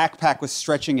his backpack was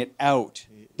stretching it out.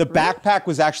 The backpack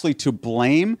was actually to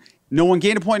blame. No one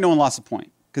gained a point, no one lost a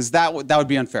point, because that would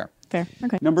be unfair. Fair.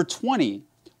 Okay. Number 20.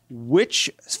 Which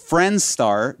Friends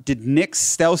star did Nick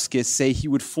Stauskas say he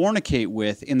would fornicate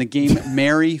with in the game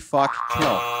Marry, Fuck,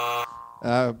 Kill?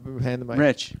 Hand the mic.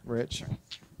 Rich.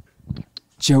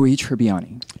 Joey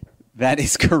Tribbiani. That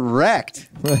is correct.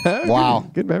 Wow.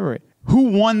 Good memory. Who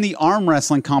won the arm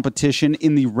wrestling competition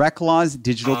in the Reclaws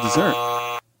Digital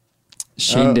Dessert?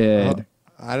 Shane did.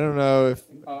 I don't know if.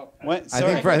 What? I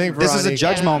think Veronique. This is a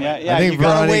judge moment. Yeah, I think you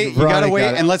gotta wait. You gotta Veronique wait,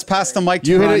 got it. and let's pass the mic to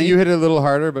You hit Veronique. it. You hit it a little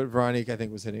harder, but Veronique, I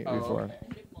think, was hitting it before.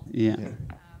 Yeah,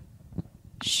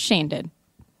 Shane did.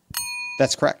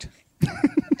 that's correct.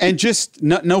 And just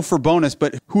no for bonus,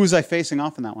 but who was I facing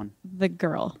off in that one? The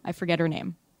girl. I forget her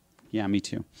name. Yeah, me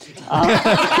too.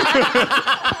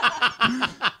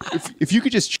 If you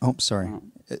could just. Oh, sorry.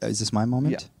 Is this my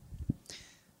moment? Yeah.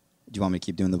 Do you want me to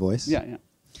keep doing the voice? Yeah.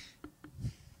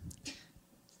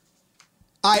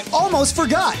 I almost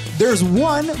forgot. There's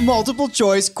one multiple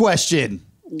choice question.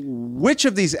 Which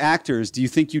of these actors do you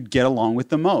think you'd get along with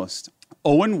the most?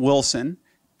 Owen Wilson,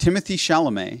 Timothy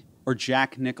Chalamet, or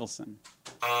Jack Nicholson?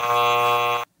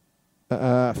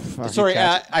 Fuck, Sorry,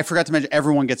 catch. I forgot to mention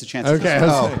everyone gets a chance. Okay. To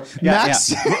Oh, Yeah,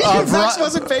 Max. yeah. Max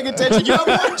wasn't paying attention. You have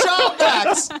one job,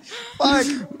 Max. Fuck.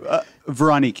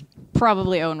 Veronique.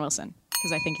 Probably Owen Wilson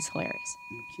because I think he's hilarious.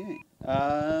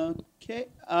 Okay.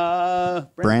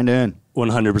 Brandon.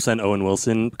 100% Owen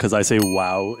Wilson because I say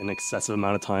wow an excessive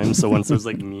amount of times. So once those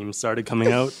like memes started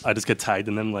coming out, I just get tagged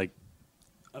in them like,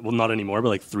 well, not anymore, but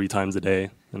like 3 times a day,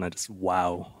 and I just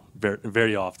wow very,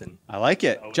 very often. I like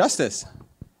it. Justice.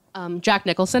 Jack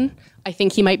Nicholson. I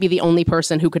think he might be the only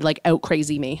person who could like out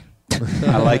crazy me.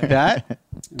 I like that.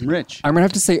 Rich. I'm gonna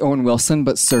have to say Owen Wilson,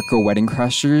 but circa Wedding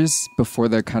Crashers before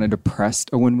the kind of depressed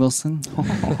Owen Wilson.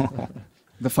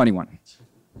 The funny one.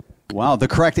 Wow, the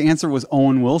correct answer was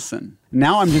Owen Wilson.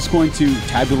 Now I'm just going to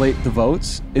tabulate the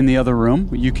votes in the other room.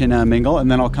 You can mingle,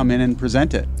 and then I'll come in and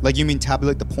present it. Like you mean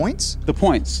tabulate the points? The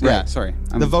points. Yeah, Right. sorry.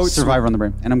 I'm The votes- Survivor on the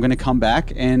brain. And I'm going to come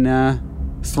back and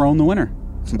throw in the winner.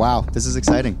 Wow, this is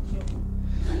exciting.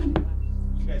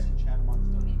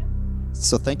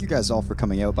 So thank you guys all for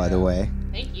coming out, by the way.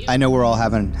 Thank you. I know we're all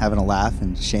having a laugh,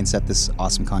 and Shane set this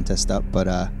awesome contest up, but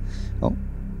oh,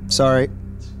 sorry.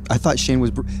 I thought Shane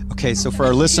was okay. So for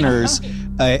our listeners,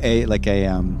 a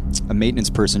maintenance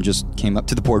person just came up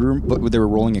to the boardroom, but they were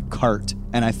rolling a cart,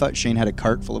 and I thought Shane had a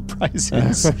cart full of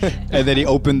prizes, and then he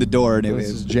opened the door, and it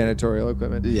This was is janitorial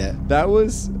equipment. Yeah. That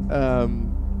was.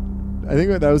 I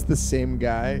think that was the same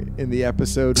guy in the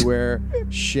episode where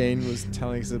Shane was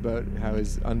telling us about how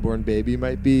his unborn baby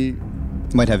might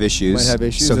have issues. So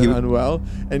and unwell,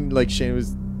 and like Shane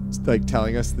was like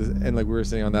telling us this, and like we were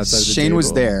sitting on that side of the table. Shane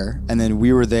was there, and then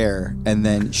we were there, and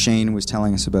then Shane was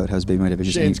telling us about how his baby might have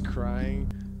issues. Shane's crying.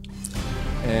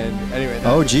 And anyway.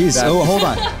 Oh geez. Oh,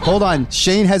 hold on.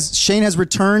 Shane has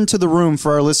returned to the room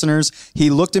for our listeners. He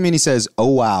looked at me and he says,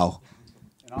 "Oh wow."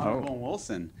 And Owen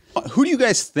Wilson. Who do you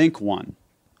guys think won?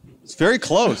 It's very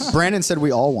close. Brandon said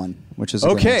we all won, which is a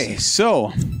good Okay, answer.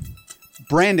 so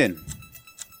Brandon,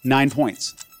 9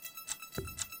 points.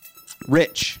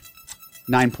 Rich,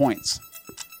 9 points.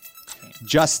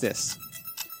 Justice,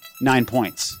 9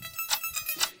 points.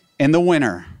 And the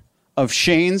winner of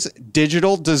Shane's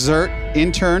Digital Dessert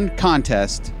Intern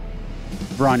Contest,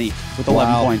 Veronique, with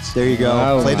 11 Wow. points. There you go.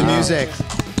 Wow. Play the Wow. music.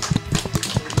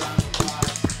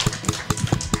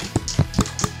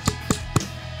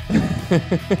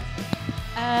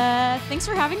 Thanks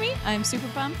for having me. I'm super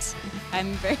pumped.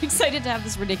 I'm very excited to have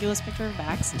this ridiculous picture of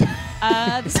Max.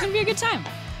 This is gonna be a good time.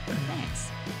 Thanks.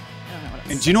 I don't know what else.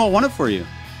 And do you know what won it for you?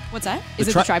 What's that? Is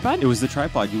it the tripod? It was the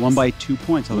tripod. You won by 2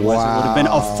 points. Otherwise, it would have been a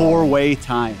Wow. 4-way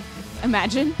tie.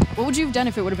 Imagine. What would you have done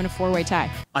if it would have been a 4-way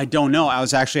tie? I don't know. I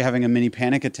was actually having a mini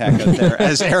panic attack out there.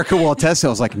 As Erica will attest, I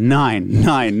was like 9,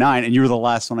 9, 9, and you were the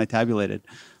last one I tabulated.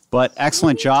 But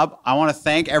excellent job. I want to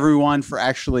thank everyone for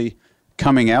actually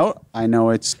coming out. I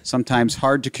know it's sometimes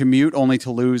hard to commute only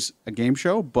to lose a game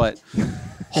show, but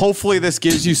hopefully this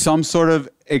gives you some sort of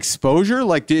exposure.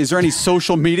 Like, is there any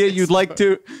social media you'd like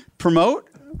to promote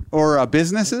or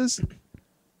businesses?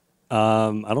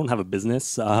 I don't have a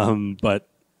business, but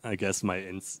I guess no,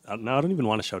 I don't even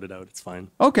want to shout it out. It's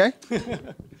fine. Okay.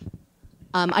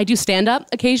 I do stand up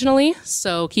occasionally,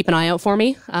 so keep an eye out for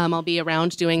me. I'll be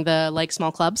around doing the like small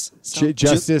clubs. So.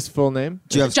 Justice full name?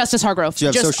 Do you have Justice Hargrove. Do you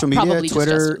have Just social media, probably just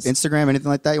Twitter, Justice. Instagram, anything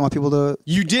like that? You want people to?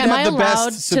 You did Am have I the allowed best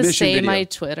to submission say video. my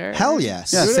Twitter? Hell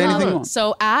yes. Yeah, say anything you want.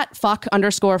 So at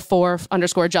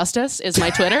 @fuck_4_justice is my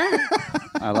Twitter.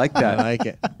 I like that. I like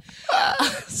it.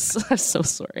 I'm so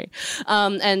sorry.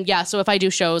 And yeah, so if I do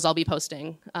shows, I'll be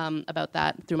posting about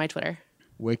that through my Twitter.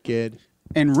 Wicked.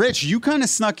 And Rich, you kind of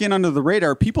snuck in under the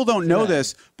radar. People don't know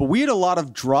this, but we had a lot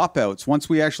of dropouts once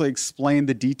we actually explained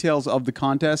the details of the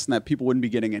contest and that people wouldn't be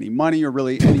getting any money or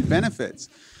really any benefits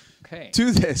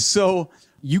to this. So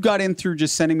you got in through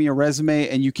just sending me a resume,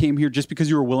 and you came here just because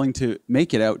you were willing to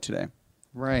make it out today.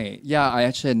 Right. Yeah, I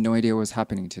actually had no idea what was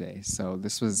happening today. So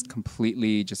this was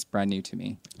completely just brand new to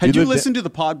me. Had you listened to the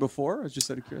pod before? I was just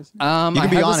out of curiosity. I can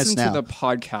be had honest listened now. to the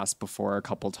podcast before a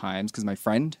couple times because my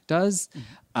friend does,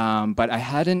 but I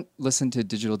hadn't listened to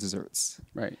Digital Desserts.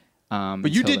 Right.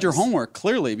 But you did your homework,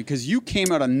 clearly, because you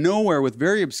came out of nowhere with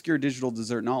very obscure digital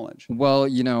dessert knowledge. Well,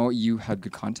 you had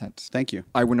good content. Thank you.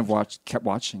 I wouldn't have kept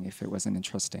watching if it wasn't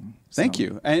interesting. Thank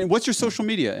you. And what's your social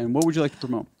media, and what would you like to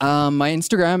promote? My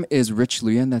Instagram is Rich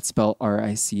Luyen. That's spelled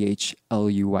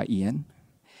RICHLUYEN.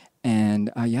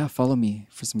 And follow me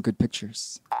for some good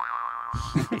pictures.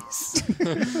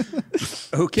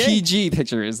 Okay. PG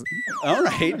pictures. All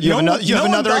right. You have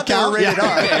another account rated R.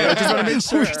 I just want to make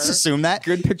sure. Just assume that.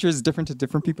 Good pictures different to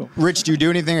different people. Rich, do you do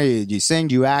anything? Do you sing?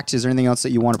 Do you act? Is there anything else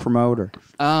that you want to promote? Or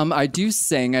I do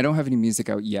sing. I don't have any music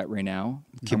out yet right now.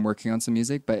 I'm working on some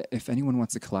music, but if anyone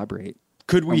wants to collaborate,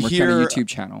 could we I'm working hear on a YouTube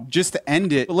channel? Just to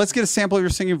end it, let's get a sample of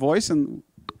your singing voice and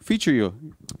feature you.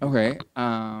 Okay.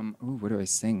 What do I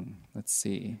sing? Let's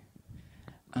see.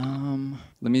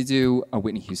 Let me do a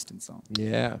Whitney Houston song.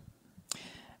 Yeah.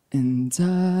 And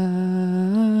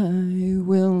I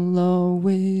will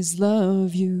always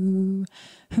love you.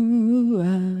 Ooh,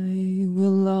 I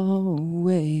will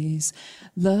always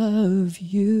love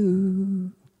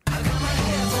you.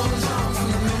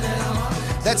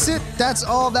 that's it. That's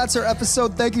all. That's our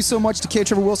episode. Thank you so much to K.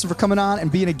 Trevor Wilson for coming on and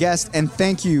being a guest. And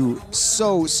thank you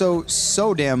so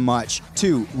damn much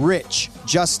to Rich,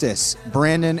 Justice,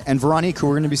 Brandon, and Veronique, who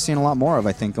we're going to be seeing a lot more of,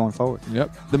 I think, going forward.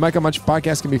 Yep. The Mike on Much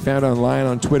podcast can be found online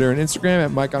on Twitter and Instagram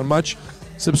at Mike on Much.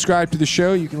 Subscribe to the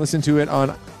show. You can listen to it on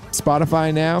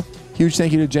Spotify now. Huge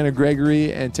thank you to Jenna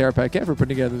Gregory and Tara Paquette for putting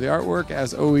together the artwork.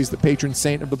 As always, the patron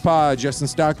saint of the pod, Justin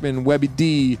Stockman, Webby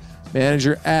D,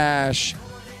 Manager Ash,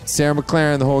 Sarah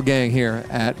McLaren, the whole gang here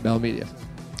at Bell Media.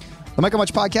 The Mike on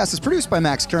Much podcast is produced by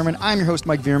Max Kerman. I'm your host,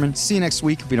 Mike Veerman. See you next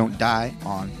week if we don't die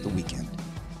on the weekend.